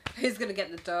dog? who's going to get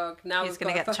the dog? Now who's we've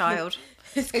gonna got get the a fucking- child?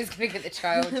 Who's going to get the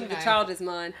child? You know? The child is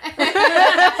mine.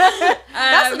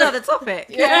 That's another topic.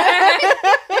 The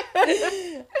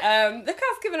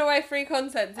cat's giving away free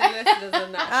content to listeners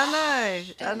and that.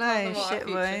 I know, What our shit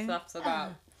future boy. stuff's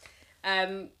about.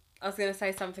 I was going to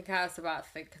say something else about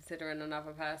considering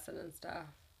another person and stuff.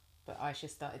 But Aisha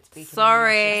started speaking.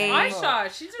 Sorry.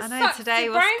 Aisha, she just I know, sucks today,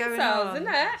 your what's brain going cells, on? isn't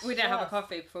it? We didn't have a Yes.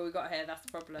 coffee before we got here, that's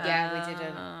the problem. Yeah, we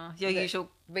didn't. Your usual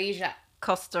Reja.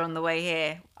 Costa on the way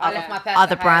here. I left my purse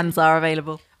at home. are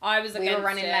available. I was We against were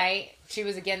running it. late. She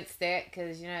was against it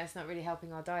because, you know, it's not really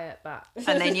helping our diet. But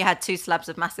And then you had 2 slabs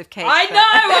of massive cake. I but- know,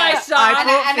 Aisha! I and,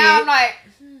 brought and now for I'm like,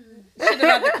 Should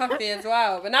have had the coffee as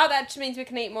well. But now that just means we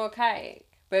can eat more cake.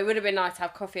 But it would have been nice to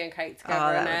have coffee and cake together,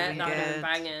 Oh, that in would have it. been That would have been good.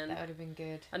 banging. that would have been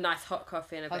good. A nice hot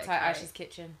coffee and a Hold bit tight, of cake. Aisha's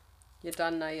kitchen. You're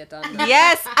done now, you're done now.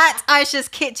 Yes, at Aisha's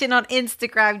Kitchen on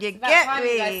Instagram. You About get time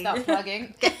you guys me. start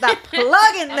plugging. Get that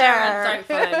plug in there. Don't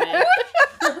follow me.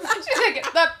 She's like,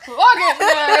 get that plug in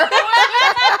there.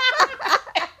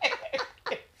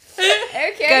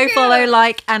 Okay. Go good. follow,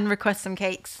 like, and request some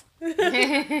cakes.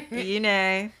 You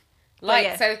know. like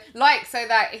yeah. so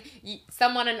that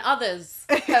someone and others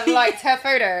have liked her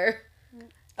photo.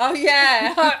 Oh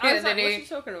yeah. I Yeah, was the like, new- what's she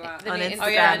talking about? the On new Instagram, Oh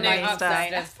yeah, the new and update. stuff.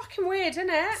 That's fucking weird, isn't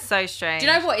it? So strange. Do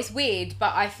you know what? It's weird,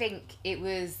 but I think it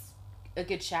was a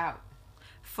good shout.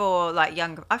 For like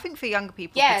younger, I think for younger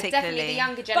people Yeah, particularly. definitely the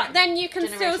younger generation. But then you can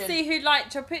still generation. see who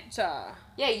liked your picture.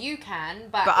 Yeah, you can,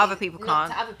 but other people not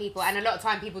can't. to other people, and a lot of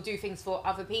time people do things for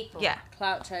other people. Yeah,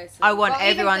 Clout chasing. I want Well,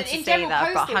 even everyone in to see general that.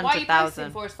 I've got posting, why are you posting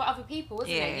 100,000. for? It's for other people,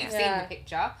 isn't Yeah, it? You've yeah. seen Yeah. the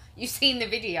picture, you've seen the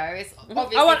video. It's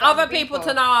obviously I want for other people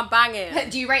to know I'm banging.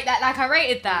 Do you rate that like I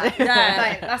rated that? Yeah.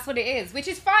 Like, that's what it is, which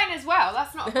is fine as well.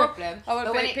 That's not a problem. I want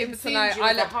But when it people to consumes know you I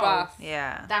as a look whole, buff.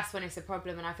 Yeah. that's when it's a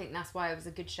problem, and I think that's why it was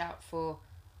a good shout for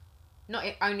not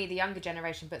only the younger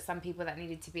generation, but some people that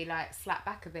needed to be like slapped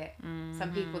back a bit.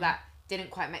 Some people that didn't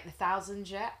quite make the thousands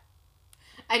yet.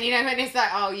 And you know when it's like,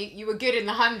 oh, you were good in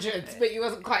the hundreds, but you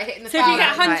wasn't quite hitting the So if you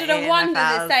get thousands. 101, Right,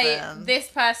 does it say thousand. this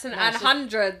person No, and it's just-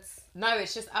 hundreds? No,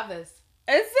 it's just others.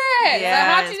 Is it? Yeah,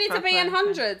 so how do it's you need to be in proper.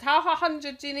 hundreds? How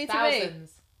 100 do you need to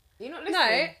Thousands. You're not be?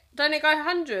 listening. No, don't it go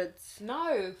hundreds?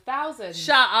 No, thousands.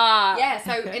 Shut up. Yeah,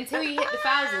 so until you hit the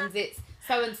thousands, it's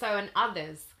so and so and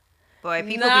others. Boy,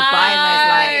 people No. be buying those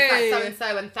like. It's like so and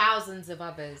so and thousands of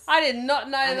others. I did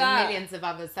not know And then that. millions of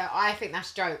others. So I think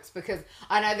that's jokes because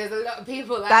I know there's a lot of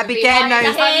people that That would be getting buying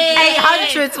those the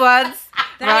hundreds. 800s ones.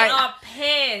 They Right. are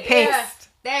pissed. Pissed.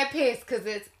 They're pissed because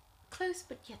it's close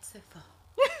but yet so far.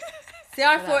 See,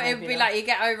 I So thought that it might would be be like- like you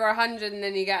get over 100 and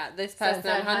then you get this person So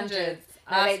and hundreds.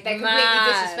 No, they That's completely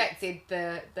mad.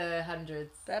 disrespected the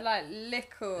hundreds. They're like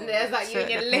little. There's like you So and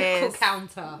your the little piss.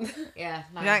 counter. Yeah,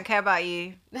 no. We don't care about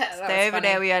you. That Stay was over funny.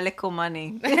 there with your little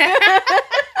money.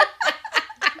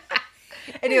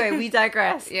 Anyway, we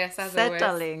digress. Yes, as always.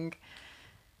 Settling.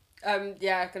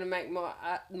 Yeah, gonna make more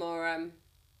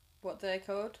what are they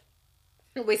called?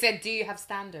 We said, do you have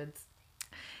standards?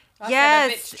 I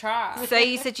Yes. said a bitch try. So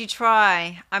you said you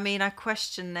try. I mean, I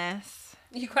question this.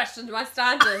 You questioned my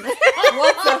standards.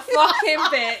 What a fucking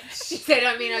bitch. She said,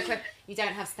 I mean, okay, you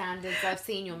don't have standards. I've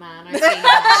seen your man. I've seen your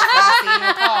house. I've seen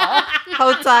your car.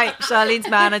 Hold tight, Charlene's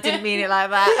man. I didn't mean it like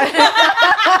that.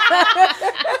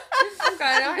 I'm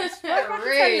going, "Oh, it's fucking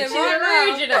Rude. telling She's right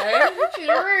now." rude, you know. She's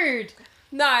rude.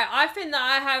 No, I think that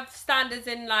I have standards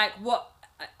in like what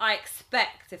I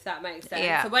expect, if that makes sense.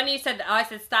 Yeah. So when you said I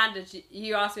said standards,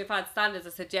 you asked me if I had standards. I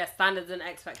said yes, standards and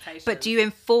expectations. But do you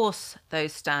enforce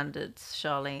those standards,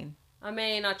 Charlene? I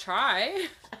mean, I try.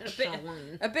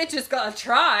 Charlene. A bitch has got to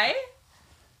try.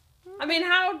 I mean,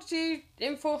 how do you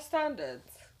enforce standards?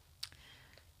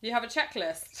 You have a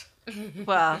checklist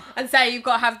Well, and say you've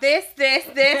got to have this.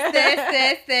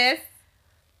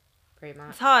 Pretty much.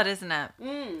 it's hard, isn't it?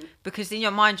 Mm. Because in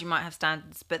your mind you might have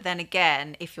standards, but then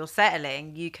again, if you're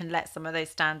settling, you can let some of those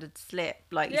standards slip,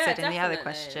 like you Yeah, said in the other definitely.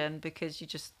 question, because you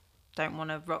just don't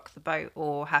want to rock the boat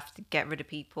or have to get rid of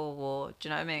people, or do you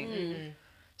know what I mean? Mm.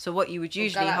 So what you would Or go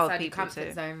usually hold outside your people comfort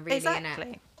to. zone, really, innit?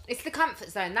 Exactly. It's the comfort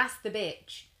zone. That's the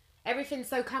bitch. Everything's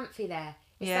so comfy there.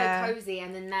 It's Yeah. so cozy,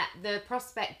 and then the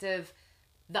prospect of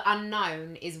the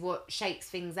unknown is what shakes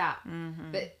things up.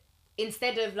 Mm-hmm. But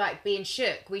instead of like being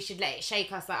shook, we should let it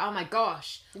shake us. Like, oh my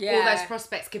gosh, all Yeah. those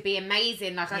prospects could be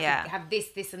amazing. Like I Yeah. could have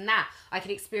this, and that. I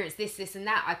could experience this, and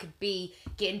that. I could be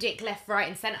getting dick left, right,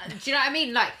 and centre. Do you know what I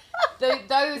mean? Like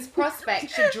those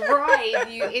prospects should drive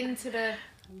you into the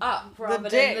up rather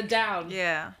than the dick. down.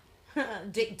 Yeah.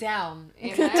 Dick down.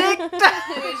 You know?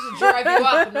 It should drive you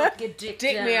up and not get dick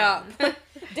Dick down. me up.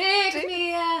 Dick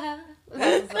me up.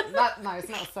 No, it's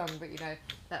not a song, but you know,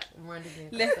 that reminded me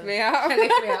of that Lift song. me up.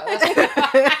 Lift me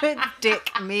up. That's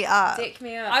Dick me up. Dick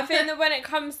me up. I think that when it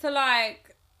comes to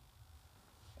like,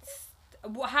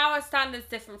 how are standards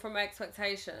different from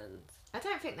expectations? I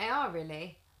don't think they are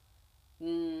really.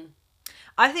 Mm.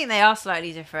 I think they are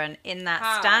slightly different in that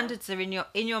How? standards are in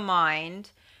your mind,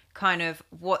 kind of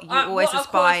what you always what are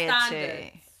core aspire to.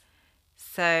 standards?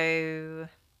 So,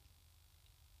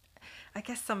 I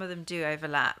guess some of them do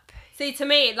overlap. See, to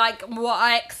me, like what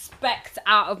I expect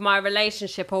out of my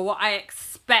relationship, or what I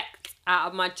expect out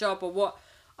of my job, or what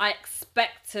I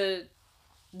expect to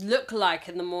look like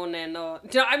in the morning, or do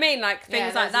you know what I mean? Like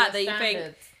things like that you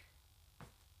think.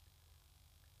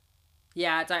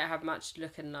 Yeah, I don't have much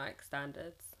looking like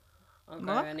standards. I'll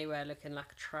go What? anywhere looking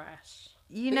like a trash.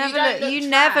 You But never you don't look. look You trash.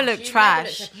 never look You never look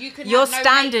trash. trash. You can Your have no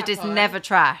standard makeup is on. never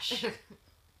trash. Your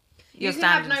You can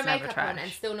have standard no is never makeup on trash.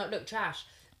 and still not look trash.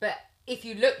 But if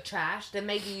you look trash, then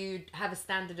maybe you'd have a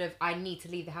standard of I need to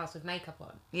leave the house with makeup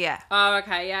on. Yeah. Oh,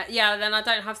 okay, yeah. Then I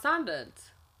don't have standards.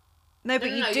 No,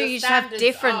 but you do. your You just have standards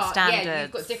different are- standards. Yeah,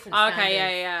 you've got different Oh, standards.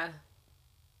 okay, yeah.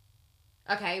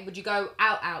 Okay, would you go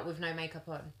out with no makeup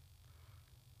on?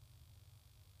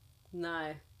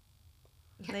 No.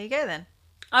 There you go then.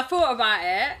 I thought about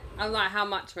it. I'm like, how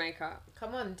much makeup?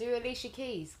 Come on, do Alicia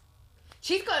Keys.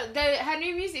 She's got her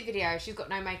new music video. She's got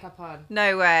no makeup on.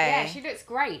 No way. Yeah, she looks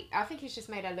great. I think it's just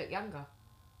made her look younger.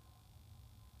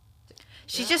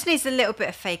 She just needs a little bit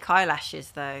of fake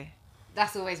eyelashes, though.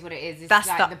 That's always what it is. It's That's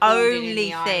like the balding in only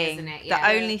the eye, thing. isn't it? The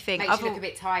only thing. Makes you look a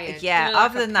bit tired. Yeah, You look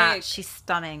other like a than that, pig. she's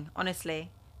stunning, honestly.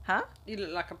 Huh? You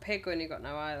look like a pig when you got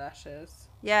no eyelashes.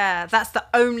 Yeah, that's the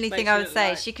only Makes thing you I would look say.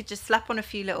 like- She could just slap on a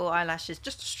few little eyelashes,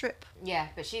 just a strip. Yeah,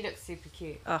 but she looks super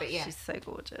cute. Oh, but yeah, she's so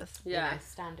gorgeous. Yeah. you know,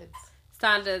 standards.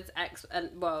 Standards,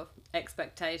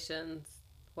 expectations,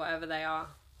 whatever they are.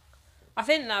 I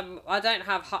think I don't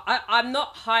have. I'm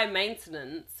not high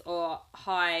maintenance or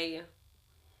high.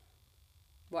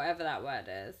 Whatever that word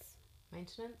is.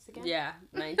 Maintenance again? Yeah,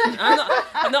 maintenance.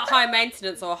 I'm not high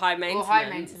maintenance or high maintenance. Or high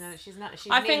maintenance. She's not.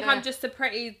 She's I think neither- I'm just a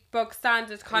pretty bog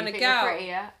standard kind You of think you're girl. pretty,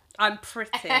 yeah? I'm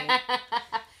pretty.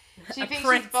 She A thinks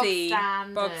pretty she's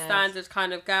bog standard.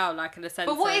 kind of girl, like in a sense.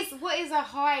 But what of, is a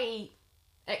high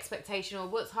expectation or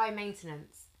what's high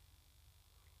maintenance?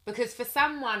 Because for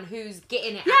someone who's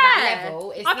getting it at that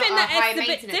level, it's I not think a that high it's a bit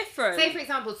maintenance. different. Say for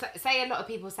example, say a lot of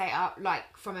people say,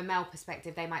 like from a male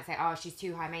perspective, they might say, "Oh, she's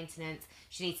too high maintenance.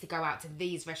 She needs to go out to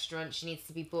these restaurants. She needs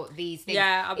to be bought these things."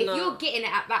 Yeah, I'm if not. you're getting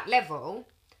it at that level,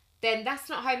 then that's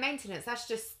not high maintenance. That's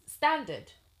just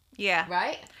standard, Yeah.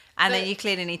 right? And So- then you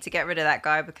clearly need to get rid of that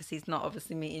guy because he's not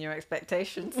obviously meeting your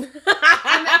expectations.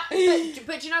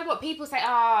 but do you know what people say?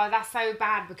 Oh, that's so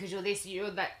bad because you're this, you're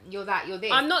that, you're that, you're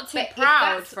this. I'm not too But if proud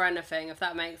that's- for anything, if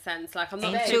that makes sense. Like I'm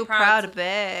not Ain't too too proud of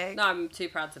beg. No, I'm too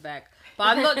proud to beg. But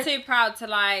I'm not too proud to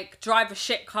like drive a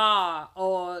shit car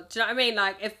or do you know what I mean?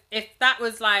 Like if that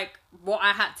was like what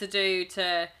I had to do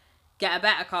to get a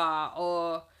better car,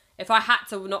 or if I had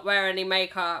to not wear any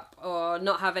makeup or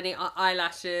not have any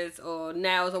eyelashes or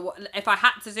nails, or what, if I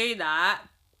had to do that,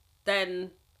 then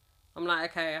I'm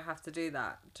like, okay, I have to do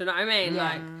that. Do you know what I mean? Yeah.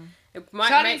 Like it might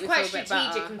Charlie's make me quite feel a bit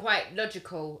strategic better. and quite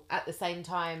logical at the same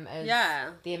time as Yeah.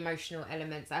 the emotional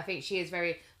elements. I think she is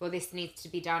very, well, this needs to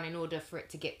be done in order for it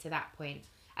to get to that point.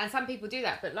 And some people do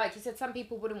that, but like you said, some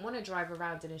people wouldn't want to drive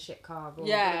around in a shit car or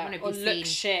Yeah, wouldn't or want to be look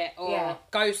seen. shit, or Yeah.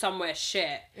 go somewhere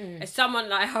shit. If someone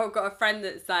like, I've got a friend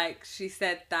that's like, she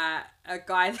said that a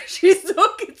guy that she's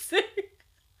talking to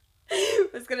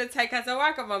was going to take her to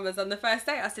Wagamama's on the first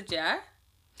date. I said, yeah.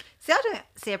 See, I don't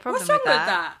see a problem What's wrong with with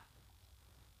that?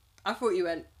 I thought you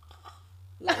went,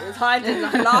 like, it was hiding,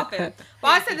 like, laughing. But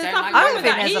I said, You there's don't nothing like wrong women. with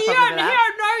I that. don't He think don't, there's a problem with he that.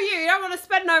 don't know you. He don't want to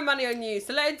spend no money on you.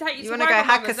 So let him take you, You to want to go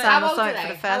Wagamama's Hakkasan then. How or old are something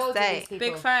they? for the How first old are these date. people?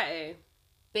 Big 30.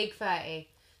 Big 30.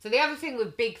 So the other thing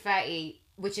with Big 30,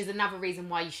 which is another reason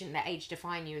why you shouldn't let age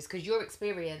define you, is because your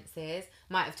experiences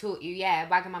might have taught you, yeah,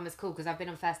 Wagamama's cool because I've been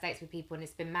on first dates with people and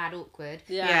it's been mad awkward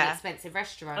Yeah. in Yeah. an expensive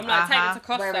restaurant. I'm like, take Uh-huh. me to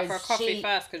Costa Whereas for a coffee she-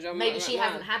 first because you're Maybe she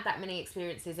hasn't had that many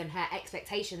experiences and her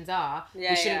expectations are,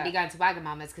 Yeah, we shouldn't yeah. be going to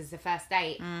Wagamama's because it's the first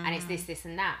date and it's this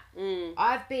and that. Mm.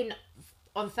 I've been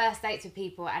on first dates with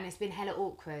people and it's been hella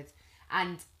awkward,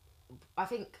 and I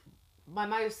think my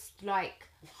most like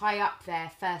high up there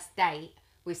first date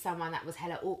with someone that was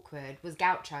hella awkward was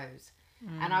Gaucho's,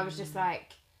 and I was just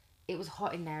like, it was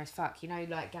hot in there as fuck, you know,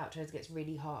 like Gaucho's gets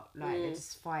really hot, like there's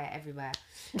just fire everywhere,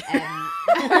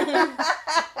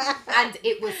 and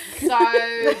it was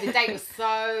the date was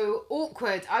so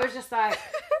awkward. I was just like,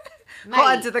 mate,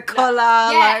 Hot under the like, collar.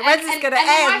 Like, when's this going to and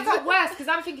then end? I felt worse because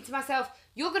I'm thinking to myself,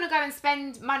 you're going to go and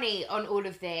spend money on all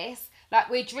of this. Like,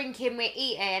 we're drinking, we're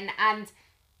eating, and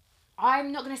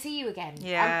I'm not going to see you again.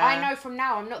 Yeah. I know from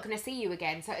now I'm not going to see you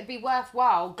again. So it'd be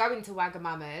worthwhile going to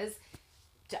Wagamama's.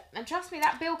 And trust me,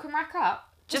 that bill can rack up.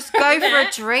 Just go for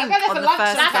a drink I'll go there on for the lunch.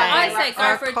 first That's date. what I Right. say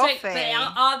or go for a drink, coffee.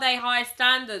 but are they high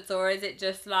standards or is it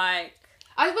just like...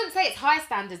 I wouldn't say it's high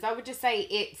standards. I would just say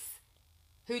it's,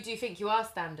 who do you think you are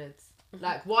standards?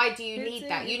 Like, why do you Who need do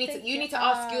that? you You need think to you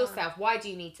ask are? yourself, why do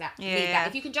you need that? Need Yeah. that?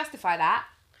 If you can justify that,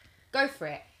 go for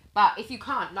it. But if you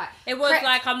can't, like, It was correct-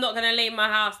 like, I'm not going to leave my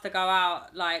house to go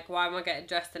out. Like, why am I getting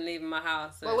dressed and leaving my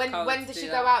house? Well, when does she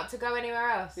go out to go anywhere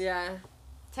else? Yeah.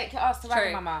 Take your ass to True.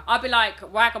 Wagamama. I'd be like,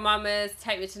 Wagamama's,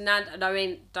 take me to Nando's. I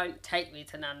mean, don't take me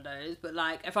to Nando's, but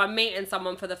like, if I'm meeting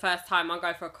someone for the first time, I'll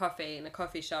go for a coffee in a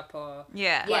coffee shop or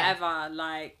Yeah. Yeah. whatever.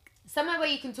 Like, Somewhere where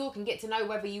you can talk and get to know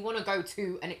whether you want to go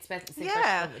to an expensive Yeah.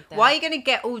 restaurant with them. Why are you going to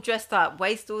get all dressed up,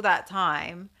 waste all that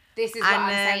time, This is what and I'm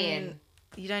then saying.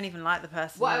 you don't even like the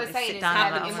person? What I and was they saying sit is down how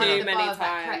and in like, one too of the many bars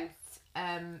that times.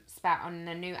 Crept spat on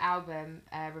the new album,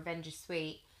 Revenge is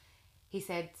Sweet, he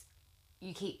said,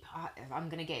 you keep, I'm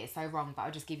going to get it so wrong, but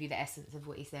I'll just give you the essence of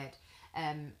what he said.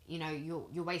 You know,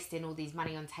 you're wasting all these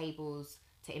money on tables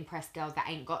to impress girls that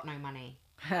ain't got no money.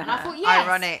 And I thought, yes.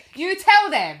 Ironic. You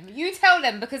tell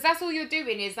them, because that's all you're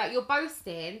doing is like you're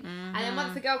boasting, and then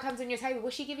once the girl comes on your table,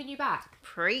 what's she giving you back?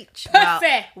 Preach.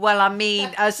 Pussy. Well, I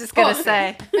mean, I was just going to Pussy.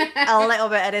 say a little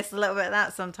bit of this, a little bit of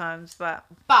that sometimes, but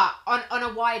But on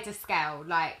a wider scale,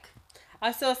 like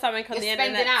I saw something on you're the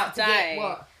spending internet out to today get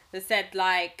what? that said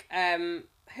like,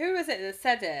 who was it that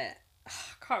said it?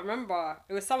 I can't remember.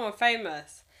 It was someone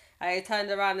famous. And he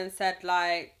turned around and said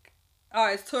like, oh,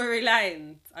 it's Tory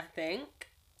Lanez, I think.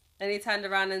 And he turned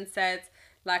around and said,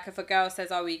 like, if a girl says,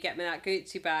 oh, will you get me that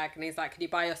Gucci bag? And he's like, can you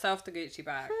buy yourself the Gucci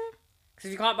bag? Because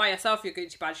if you can't buy yourself your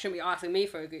Gucci bag, you shouldn't be asking me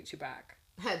for a Gucci bag.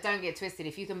 Don't get twisted.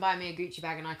 If you can buy me a Gucci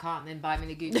bag and I can't, then buy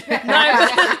me the Gucci bag. No,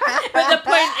 but the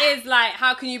point is, like,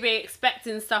 how can you be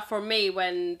expecting stuff from me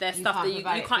when there's You stuff can't that you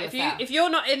provide it for can't... yourself. If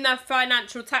you're not in the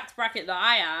financial tax bracket that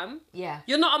I am, Yeah.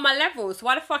 you're not on my level, so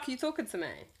why the fuck are you talking to me?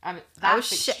 I mean, oh that's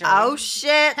shit, extreme. oh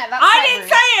shit. That's I didn't rude.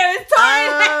 say it, it was Tory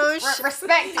Oh Lanez. shit.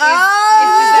 Respect is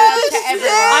Oh, deserved to shit.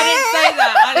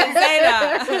 everyone. I didn't say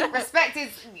that. Respect is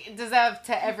deserved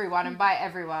to everyone and by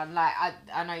everyone. Like,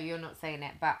 I know you're not saying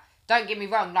it, but don't get me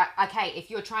wrong. Like, okay, if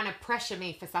you're trying to pressure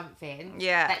me for something,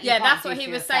 Yeah. that you Yeah, can't that's do what he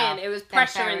for was yourself, saying. It was then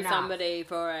fair pressuring enough. somebody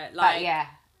for it. Like, But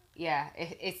yeah,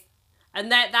 it's and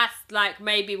that's like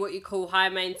maybe what you call high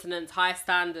maintenance, high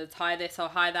standards, high this or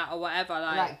high that or whatever.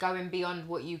 like going beyond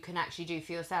what you can actually do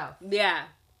for yourself. Yeah,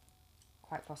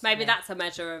 Quite possibly. maybe that's a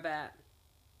measure of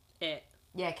it.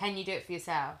 Yeah, can you do it for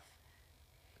yourself?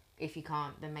 If you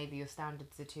can't, then maybe your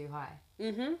standards are too high.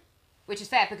 Mm-hmm. Which is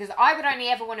fair, because I would only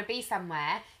ever want to be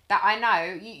somewhere that I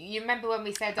know. You remember when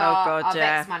we said Oh, our God,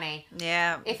 yeah. Vex money?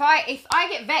 Yeah. If I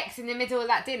get Vex in the middle of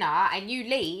that dinner and you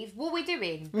leave, what are we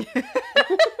doing? Do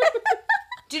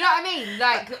you know what I mean?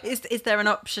 Like, Is there an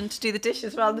option to do the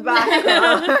dishes around the back?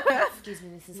 excuse me,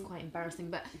 this is quite embarrassing,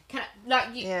 but can I, like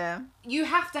Yeah. you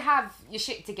have to have your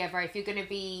shit together if you're going to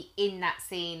be in that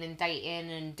scene and dating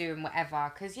and doing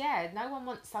whatever. Because no one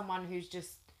wants someone who's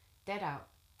just dead out.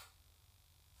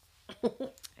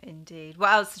 Indeed.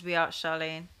 What else did we ask,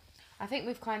 Charlene? I think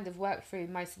we've kind of worked through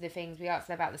most of the things. We asked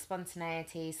about the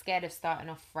spontaneity, scared of starting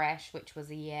off fresh, which was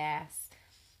a yes.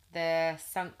 The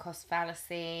sunk cost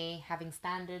fallacy, having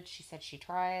standards, she said she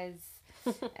tries.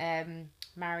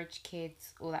 Marriage,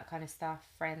 kids, all that kind of stuff,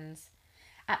 friends.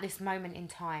 At this moment in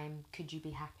time, could you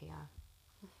be happier?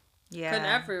 Yeah. Couldn't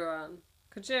everyone?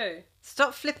 Could you?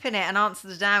 Stop flipping it and answer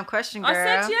the damn question, girl.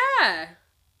 I said yeah.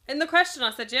 In the question,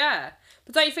 I said yeah.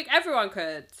 But don't you think everyone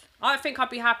could? I think I'd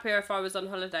be happier if I was on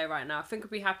holiday right now. I think I'd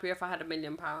be happier if I had £1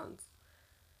 million.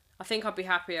 I think I'd be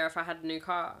happier if I had a new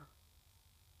car.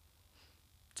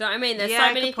 Do you know what I mean? There's Yeah,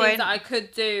 so many good point. things that I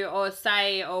could do or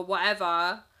say or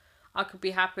whatever. I could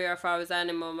be happier if I was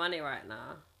earning more money right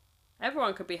now.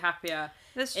 Everyone could be happier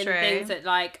That's in true. things that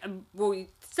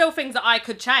still things that I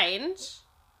could change.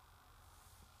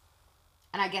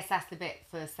 And I guess that's the bit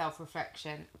for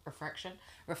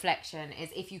reflection is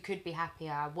if you could be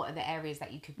happier, what are the areas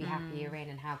that you could be happier in,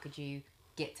 and how could you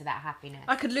get to that happiness?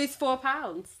 I could lose 4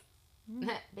 pounds.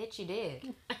 Bitch, you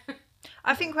did.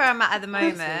 I think where I'm at the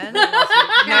moment.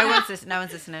 No one's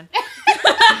listening.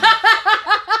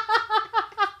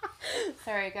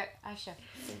 Sorry, go. Aisha,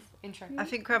 intro. I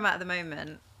think where I'm at the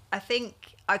moment, I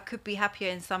think I could be happier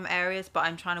in some areas, but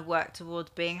I'm trying to work towards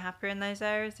being happier in those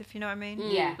areas, if you know what I mean.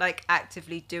 Yeah. Like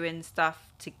actively doing stuff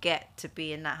to get to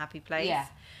be in that happy place. Yeah.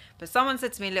 But someone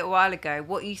said to me a little while ago,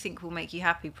 what you think will make you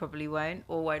happy probably won't,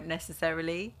 or won't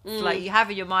necessarily. It's like you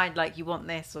have in your mind, like you want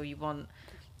this, or you want,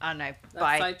 I don't know,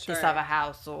 buy so this true. other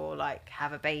house, or like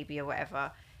have a baby or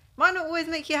whatever. Might not always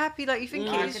make you happy like you think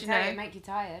I it can is, you tell you, know. it make you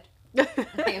tired.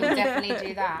 It will definitely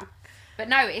do that. But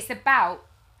no, it's about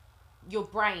your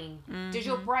brain. Does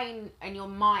your brain and your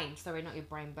mind, sorry, not your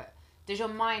brain, but does your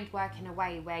mind work in a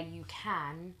way where you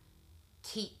can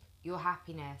keep your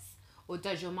happiness? Or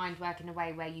does your mind work in a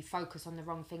way where you focus on the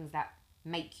wrong things that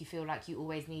make you feel like you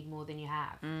always need more than you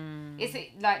have? Is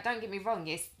it, like, don't get me wrong,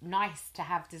 it's nice to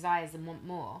have desires and want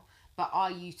more, but are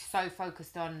you so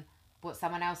focused on what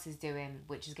someone else is doing,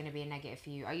 which is going to be a negative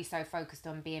for you? Are you so focused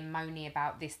on being moany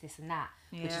about this and that,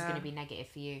 which is Yeah. going to be negative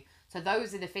for you? So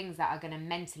those are the things that are going to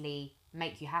mentally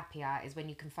make you happier, is when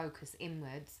you can focus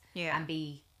inwards Yeah. and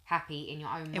be happy in your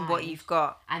own mind. In what you've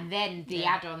got. And then the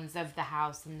add-ons of the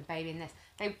house and the baby and this,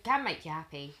 they can make you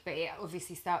happy, but it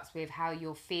obviously starts with how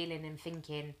you're feeling and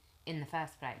thinking in the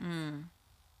first place.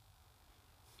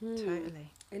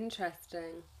 Totally.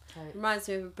 Interesting. So, Reminds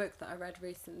me of a book that I read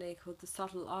recently called The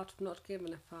Subtle Art of Not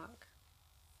Giving a Fuck.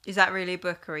 Is that really a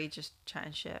book, or are you just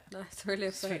chatting shit? No, it's really a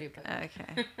it's book. really good.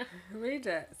 Okay. Read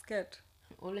it. It's good.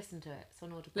 Or listen to it. It's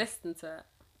on Audible. Listen to it.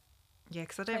 Yeah,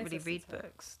 because I don't Please really listen read to it.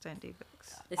 books. Don't do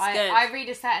books. It's I good. read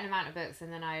a certain amount of books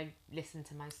and then I listen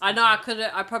to most. I of know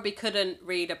them. I probably couldn't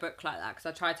read a book like that because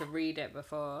I tried to read it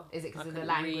before. Is it because I of the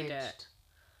couldn't read language? it.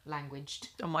 Languaged.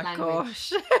 Oh my Language.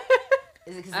 gosh.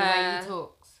 Is it because of the way he Uh,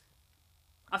 talks?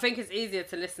 I think it's easier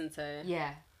to listen to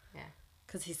Yeah.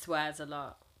 because he swears a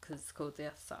lot. Because it's called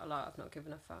the subtle art of not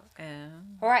giving a fuck. Yeah.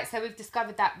 All right, so we've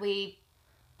discovered that we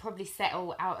probably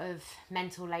settle out of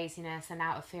mental laziness and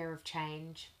out of fear of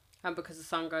change, And because the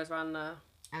sun goes around the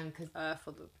and because earth,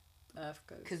 or the earth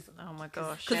goes. Oh my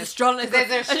gosh. Because astrology.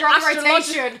 there's a strong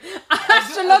rotation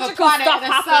astrological of a planet stuff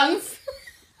and the happens. suns.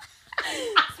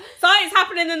 Something's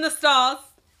happening in the stars.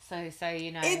 So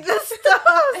you know. In the stars.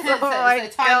 Oh So my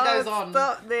time God, goes on.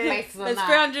 Stop this. Based on There's that.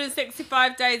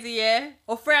 365 days a year,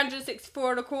 or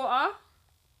 364 and a quarter.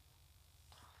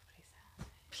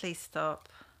 Please stop.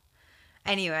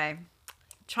 Anyway,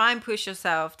 try and push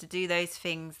yourself to do those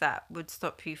things that would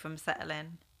stop you from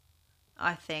settling.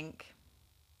 I think.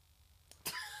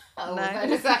 Oh, No.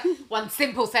 just that one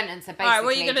simple sentence. So basically, Alright,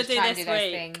 what are you gonna just do try and this those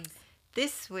week? things.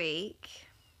 This week,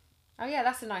 Oh yeah,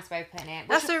 that's a nice way of putting it.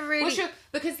 That's a really-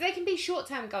 because they can be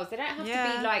short-term goals. They don't have to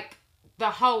Yeah. be like the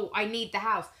whole. I need the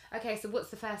house. Okay, so what's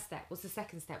the first step? What's the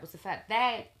second step? What's the third?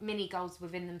 They're mini goals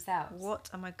within themselves. what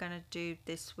am I going to do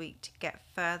this week to get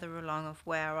further along of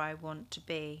where I want to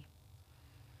be?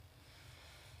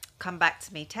 Come back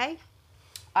to me, Tay.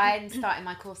 I'm starting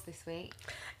my course this week.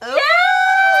 Oh.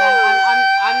 So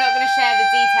I'm not going to share the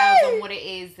details on what it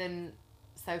is and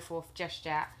so forth just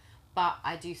yet, but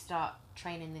I do start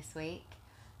training this week,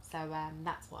 so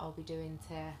that's what I'll be doing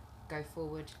to go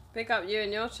forward. Big up you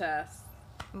and your chest.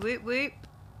 Whoop whoop.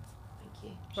 Thank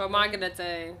you. What am I gonna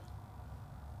do?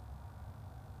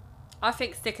 I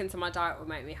think sticking to my diet will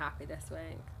make me happy this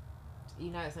week. You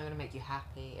know it's not going to make you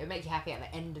happy. It'll make you happy at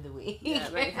the end of the week. Yeah,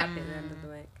 make me happy at the end of the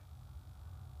week.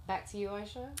 Back to you,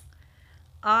 Aisha.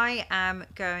 I am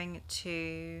going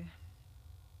to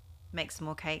make some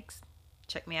more cakes.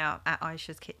 Check me out at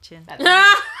Aisha's Kitchen. That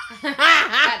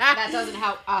doesn't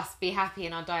help us be happy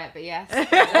in our diet, but yes. You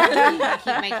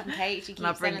keep making cakes. You keep And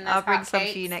I'll bring, selling those I'll bring hot some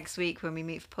cakes. for you next week when we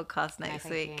meet for podcast No, next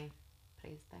thank week. you.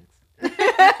 Please, thanks.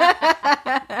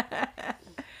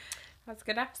 That's a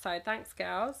good episode. Thanks,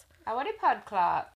 girls. I want a pod clock.